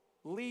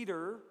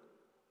 leader,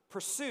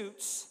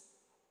 pursuits,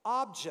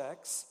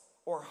 objects,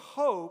 or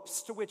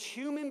hopes to which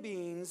human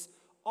beings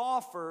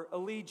offer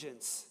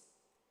allegiance.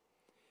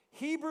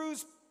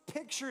 Hebrews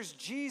pictures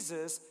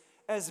Jesus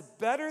as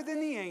better than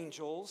the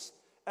angels,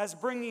 as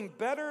bringing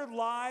better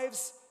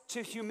lives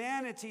to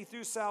humanity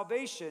through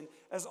salvation,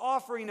 as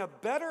offering a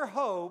better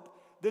hope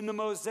than the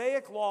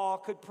Mosaic law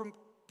could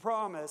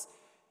promise,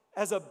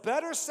 as a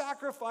better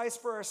sacrifice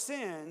for our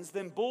sins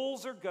than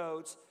bulls or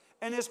goats,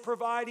 and is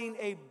providing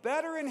a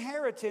better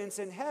inheritance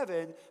in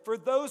heaven for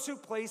those who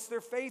place their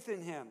faith in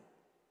him.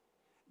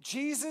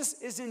 Jesus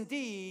is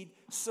indeed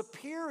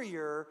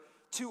superior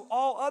to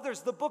all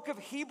others. The book of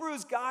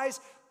Hebrews, guys,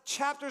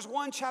 chapters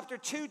 1, chapter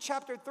 2,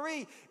 chapter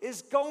 3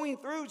 is going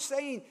through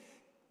saying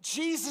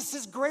Jesus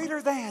is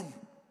greater than.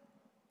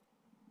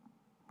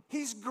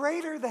 He's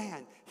greater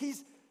than.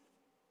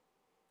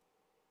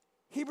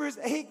 Hebrews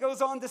 8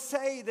 goes on to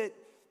say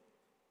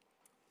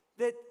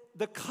that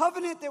the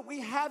covenant that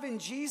we have in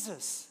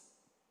Jesus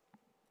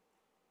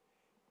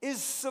is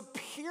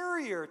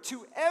superior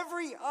to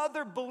every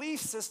other belief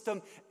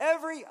system,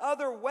 every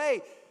other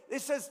way. It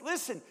says,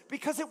 listen,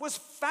 because it was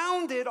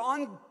founded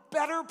on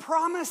better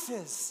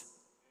promises.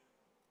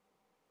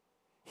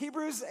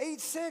 Hebrews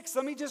 8:6,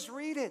 let me just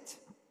read it.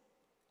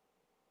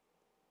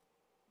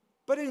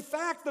 But in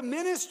fact, the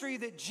ministry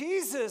that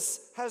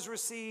Jesus has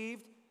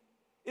received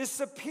is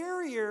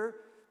superior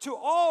to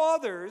all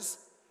others,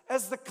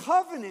 as the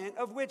covenant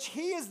of which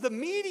he is the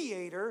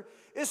mediator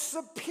is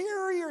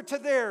superior to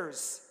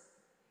theirs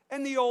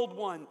and the old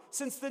one,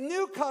 since the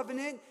new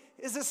covenant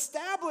is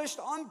established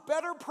on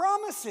better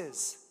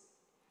promises.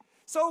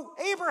 So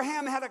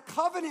Abraham had a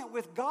covenant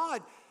with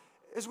God.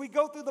 As we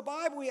go through the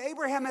Bible,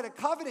 Abraham had a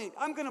covenant.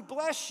 I'm going to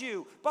bless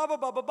you. Blah, blah,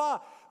 blah, blah, blah.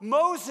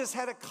 Moses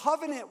had a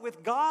covenant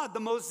with God, the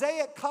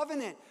Mosaic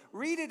covenant.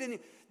 Read it. And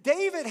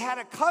David had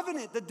a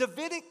covenant, the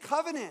Davidic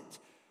covenant.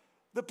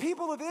 The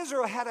people of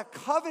Israel had a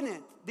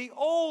covenant, the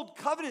Old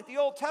Covenant, the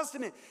Old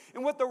Testament.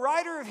 And what the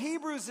writer of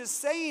Hebrews is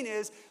saying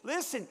is,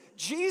 listen,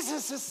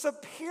 Jesus is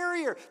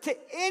superior to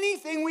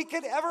anything we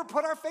could ever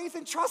put our faith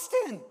and trust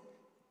in.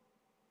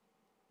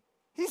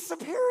 He's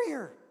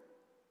superior.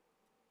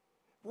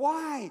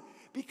 Why?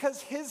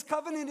 Because his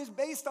covenant is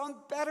based on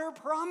better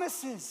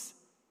promises.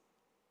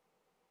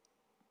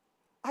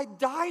 I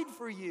died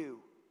for you.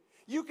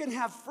 You can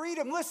have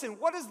freedom. Listen,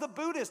 what does the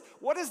Buddhist,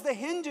 what does the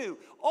Hindu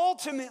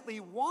ultimately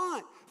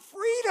want?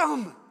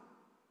 Freedom.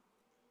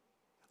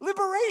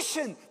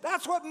 Liberation.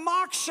 That's what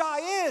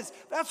moksha is.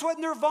 That's what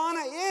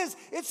nirvana is.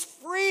 It's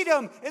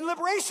freedom and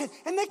liberation.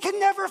 And they can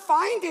never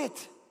find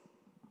it.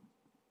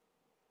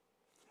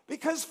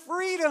 Because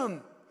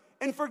freedom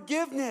and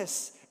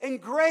forgiveness and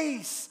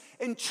grace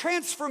and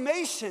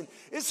transformation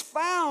is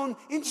found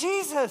in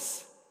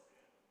Jesus.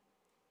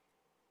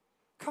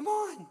 Come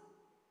on.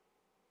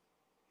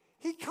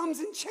 He comes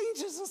and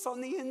changes us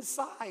on the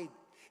inside.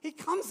 He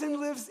comes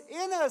and lives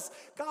in us.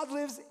 God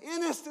lives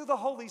in us through the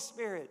Holy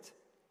Spirit.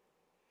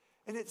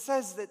 And it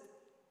says that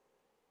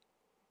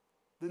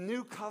the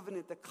new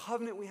covenant, the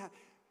covenant we have,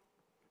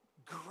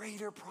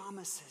 greater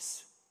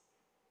promises.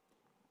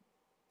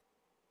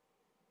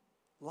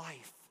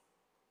 Life,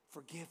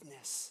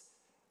 forgiveness,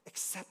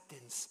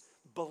 acceptance,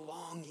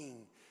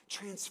 belonging,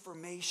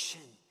 transformation,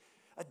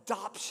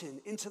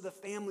 adoption into the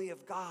family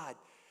of God,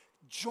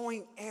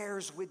 joint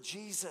heirs with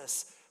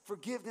Jesus,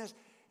 forgiveness,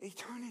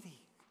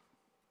 eternity.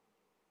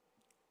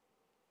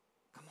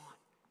 Come on.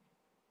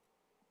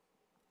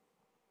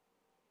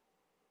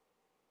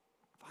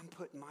 If I'm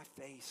putting my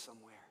faith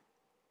somewhere,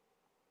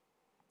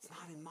 it's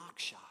not in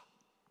moksha.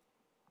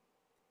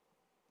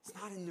 It's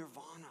not in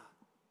nirvana.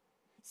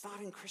 It's not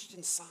in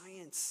Christian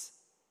Science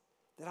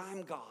that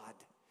I'm God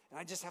and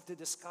I just have to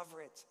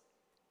discover it.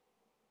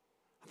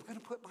 I'm going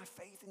to put my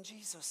faith in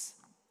Jesus.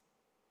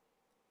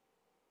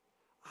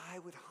 I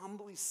would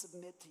humbly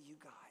submit to you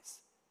guys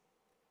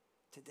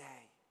today.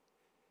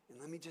 And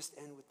let me just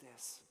end with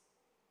this.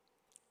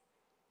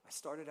 I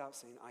started out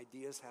saying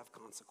ideas have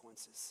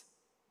consequences.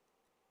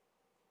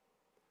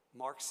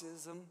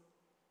 Marxism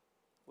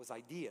was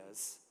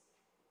ideas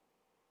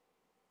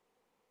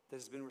that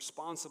has been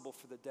responsible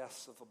for the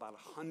deaths of about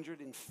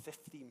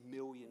 150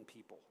 million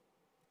people.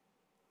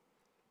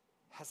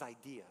 It has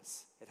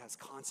ideas. It has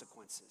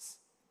consequences.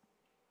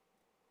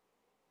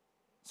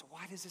 So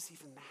why does this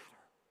even matter?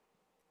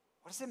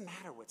 What does it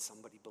matter what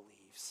somebody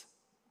believes?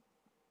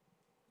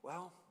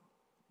 Well,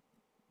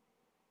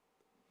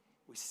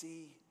 we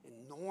see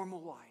in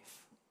normal life,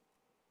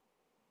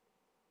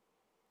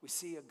 we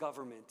see a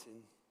government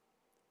in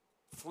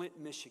Flint,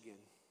 Michigan,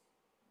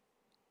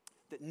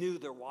 that knew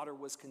their water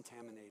was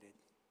contaminated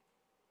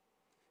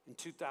in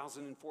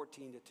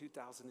 2014 to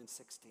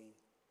 2016.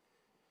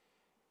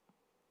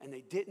 And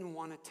they didn't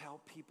want to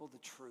tell people the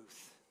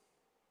truth.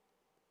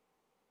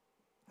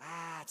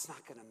 It's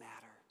not going to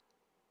matter.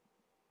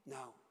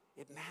 No,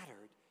 it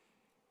mattered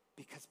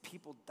because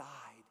people died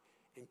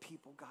and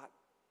people got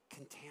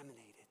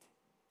contaminated.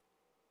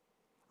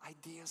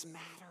 Ideas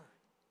matter.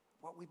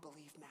 What we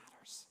believe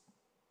matters.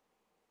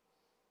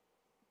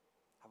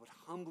 I would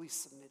humbly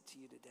submit to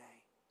you today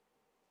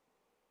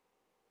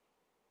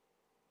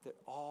that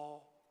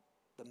all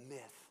the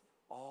myth,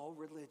 all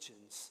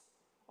religions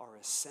are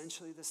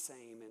essentially the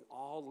same and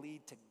all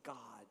lead to God.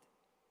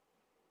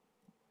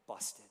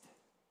 Busted.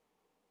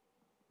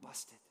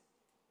 Busted.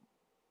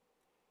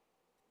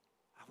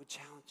 I would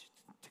challenge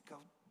you to go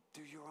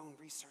do your own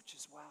research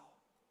as well.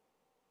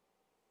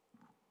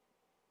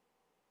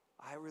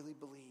 I really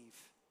believe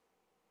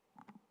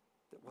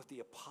that what the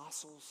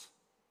apostles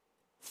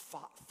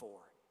fought for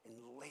and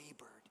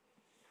labored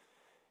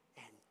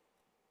and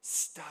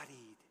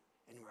studied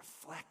and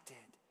reflected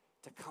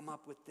to come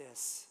up with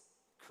this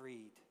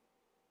creed.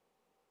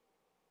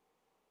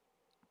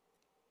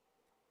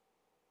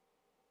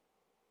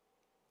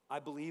 I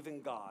believe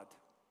in God,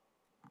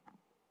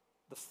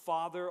 the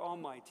Father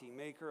Almighty,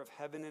 maker of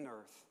heaven and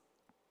earth,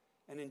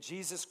 and in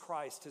Jesus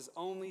Christ, his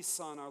only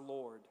Son, our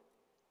Lord,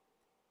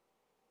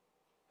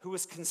 who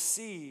was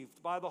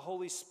conceived by the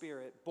Holy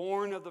Spirit,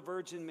 born of the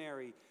Virgin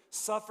Mary,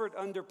 suffered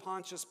under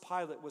Pontius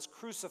Pilate, was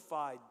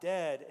crucified,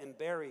 dead, and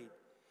buried.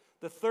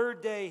 The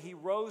third day he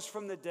rose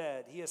from the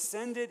dead. He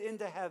ascended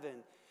into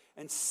heaven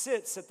and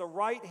sits at the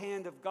right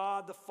hand of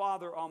God the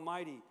Father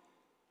Almighty.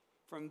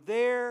 From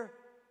there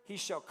he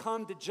shall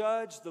come to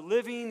judge the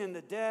living and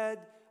the dead.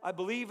 I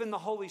believe in the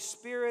Holy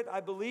Spirit. I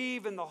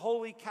believe in the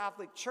Holy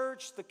Catholic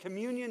Church, the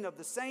communion of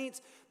the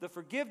saints, the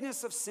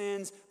forgiveness of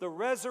sins, the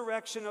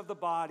resurrection of the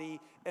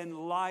body,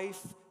 and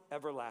life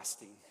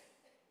everlasting.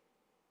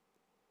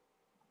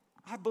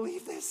 I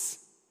believe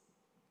this.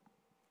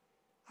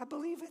 I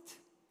believe it.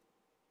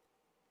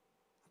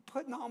 I'm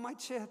putting all my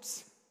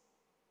chips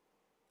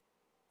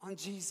on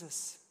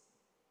Jesus.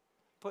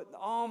 Putting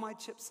all my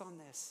chips on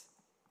this.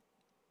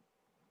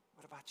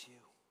 What about you?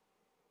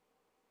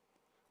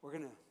 We're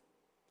going to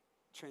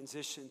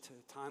transition to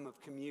a time of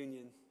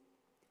communion.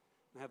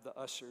 I have the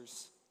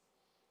ushers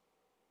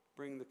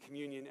bring the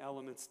communion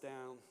elements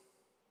down.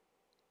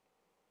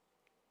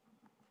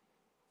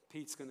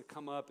 Pete's going to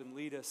come up and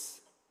lead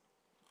us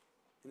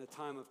in a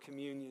time of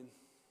communion.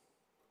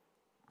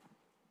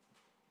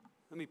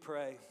 Let me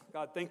pray.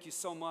 God, thank you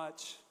so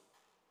much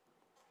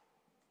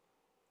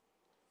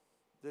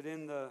that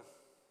in the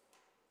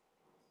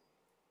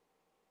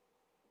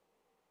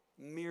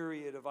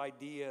myriad of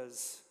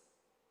ideas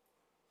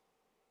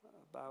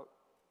about,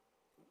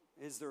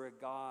 is there a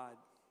God?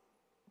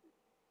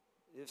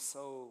 If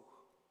so,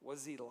 what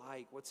is he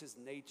like? What's his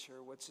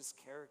nature? What's his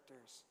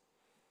characters?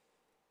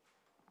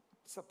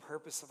 What's the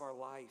purpose of our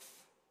life?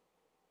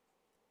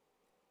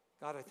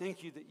 God, I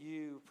thank you that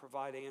you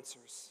provide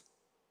answers.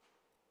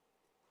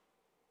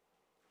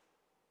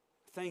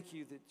 Thank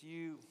you that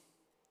you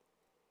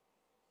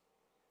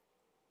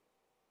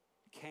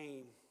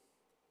came.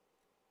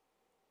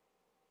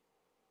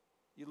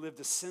 You lived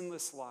a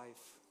sinless life.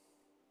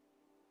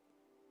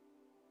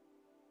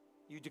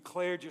 You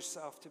declared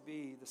yourself to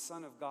be the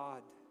Son of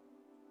God.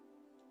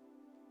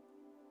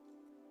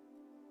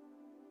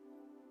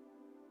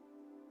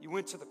 You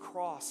went to the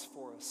cross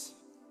for us.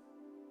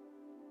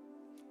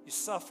 You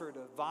suffered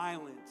a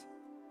violent,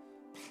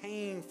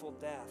 painful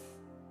death.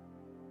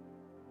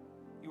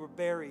 You were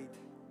buried.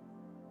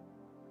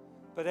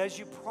 But as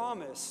you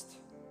promised,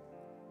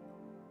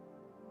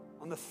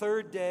 on the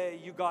third day,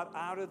 you got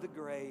out of the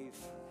grave.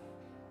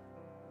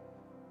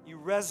 You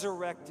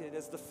resurrected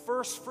as the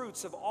first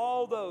fruits of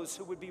all those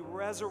who would be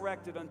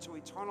resurrected unto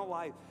eternal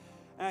life.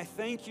 And I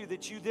thank you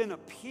that you then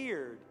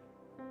appeared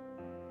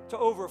to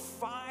over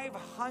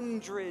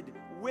 500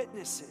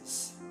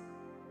 witnesses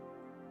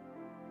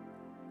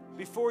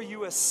before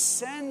you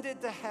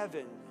ascended to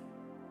heaven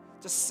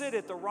to sit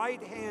at the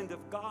right hand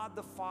of God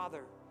the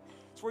Father.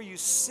 It's where you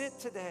sit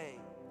today.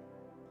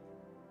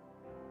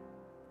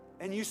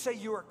 And you say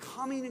you are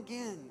coming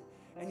again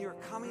and you're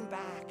coming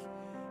back.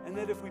 And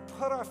that if we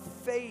put our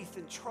faith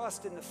and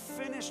trust in the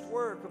finished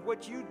work of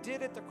what you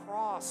did at the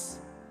cross,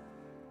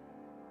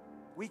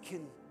 we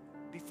can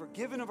be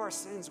forgiven of our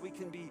sins. We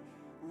can be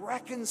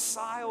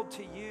reconciled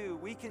to you.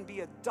 We can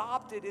be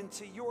adopted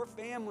into your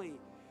family.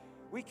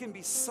 We can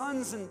be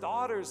sons and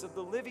daughters of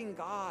the living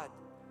God.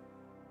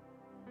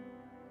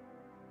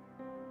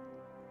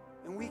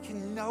 And we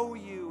can know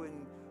you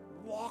and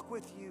walk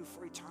with you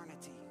for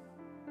eternity.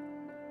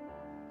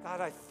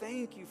 God, I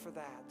thank you for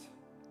that.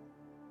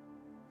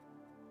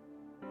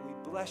 We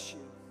bless you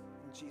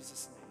in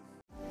Jesus'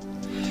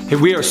 name. Hey,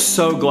 we are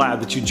so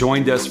glad that you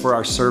joined us for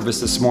our service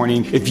this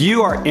morning. If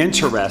you are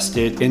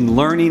interested in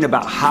learning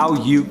about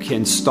how you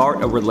can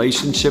start a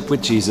relationship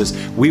with Jesus,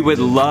 we would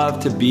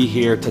love to be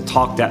here to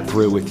talk that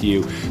through with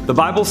you. The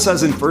Bible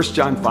says in 1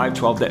 John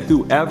 5:12 that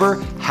whoever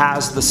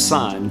has the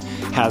Son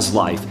has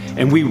life.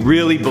 And we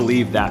really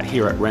believe that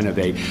here at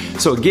Renovate.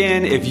 So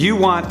again, if you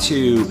want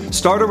to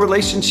start a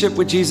relationship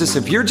with Jesus,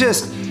 if you're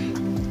just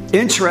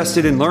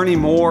interested in learning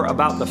more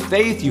about the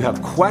faith, you have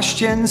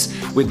questions,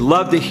 we'd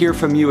love to hear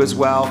from you as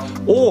well.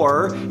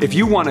 Or if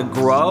you want to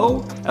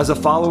grow as a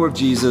follower of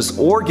Jesus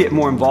or get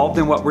more involved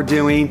in what we're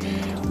doing,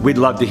 we'd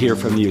love to hear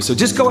from you. So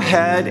just go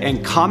ahead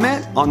and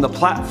comment on the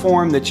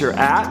platform that you're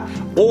at,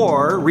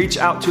 or reach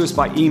out to us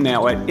by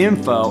email at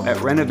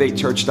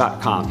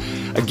info@renovatechurch.com.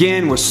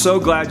 Again, we're so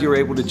glad you're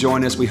able to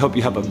join us. We hope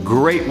you have a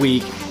great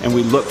week, and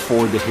we look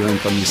forward to hearing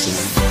from you soon.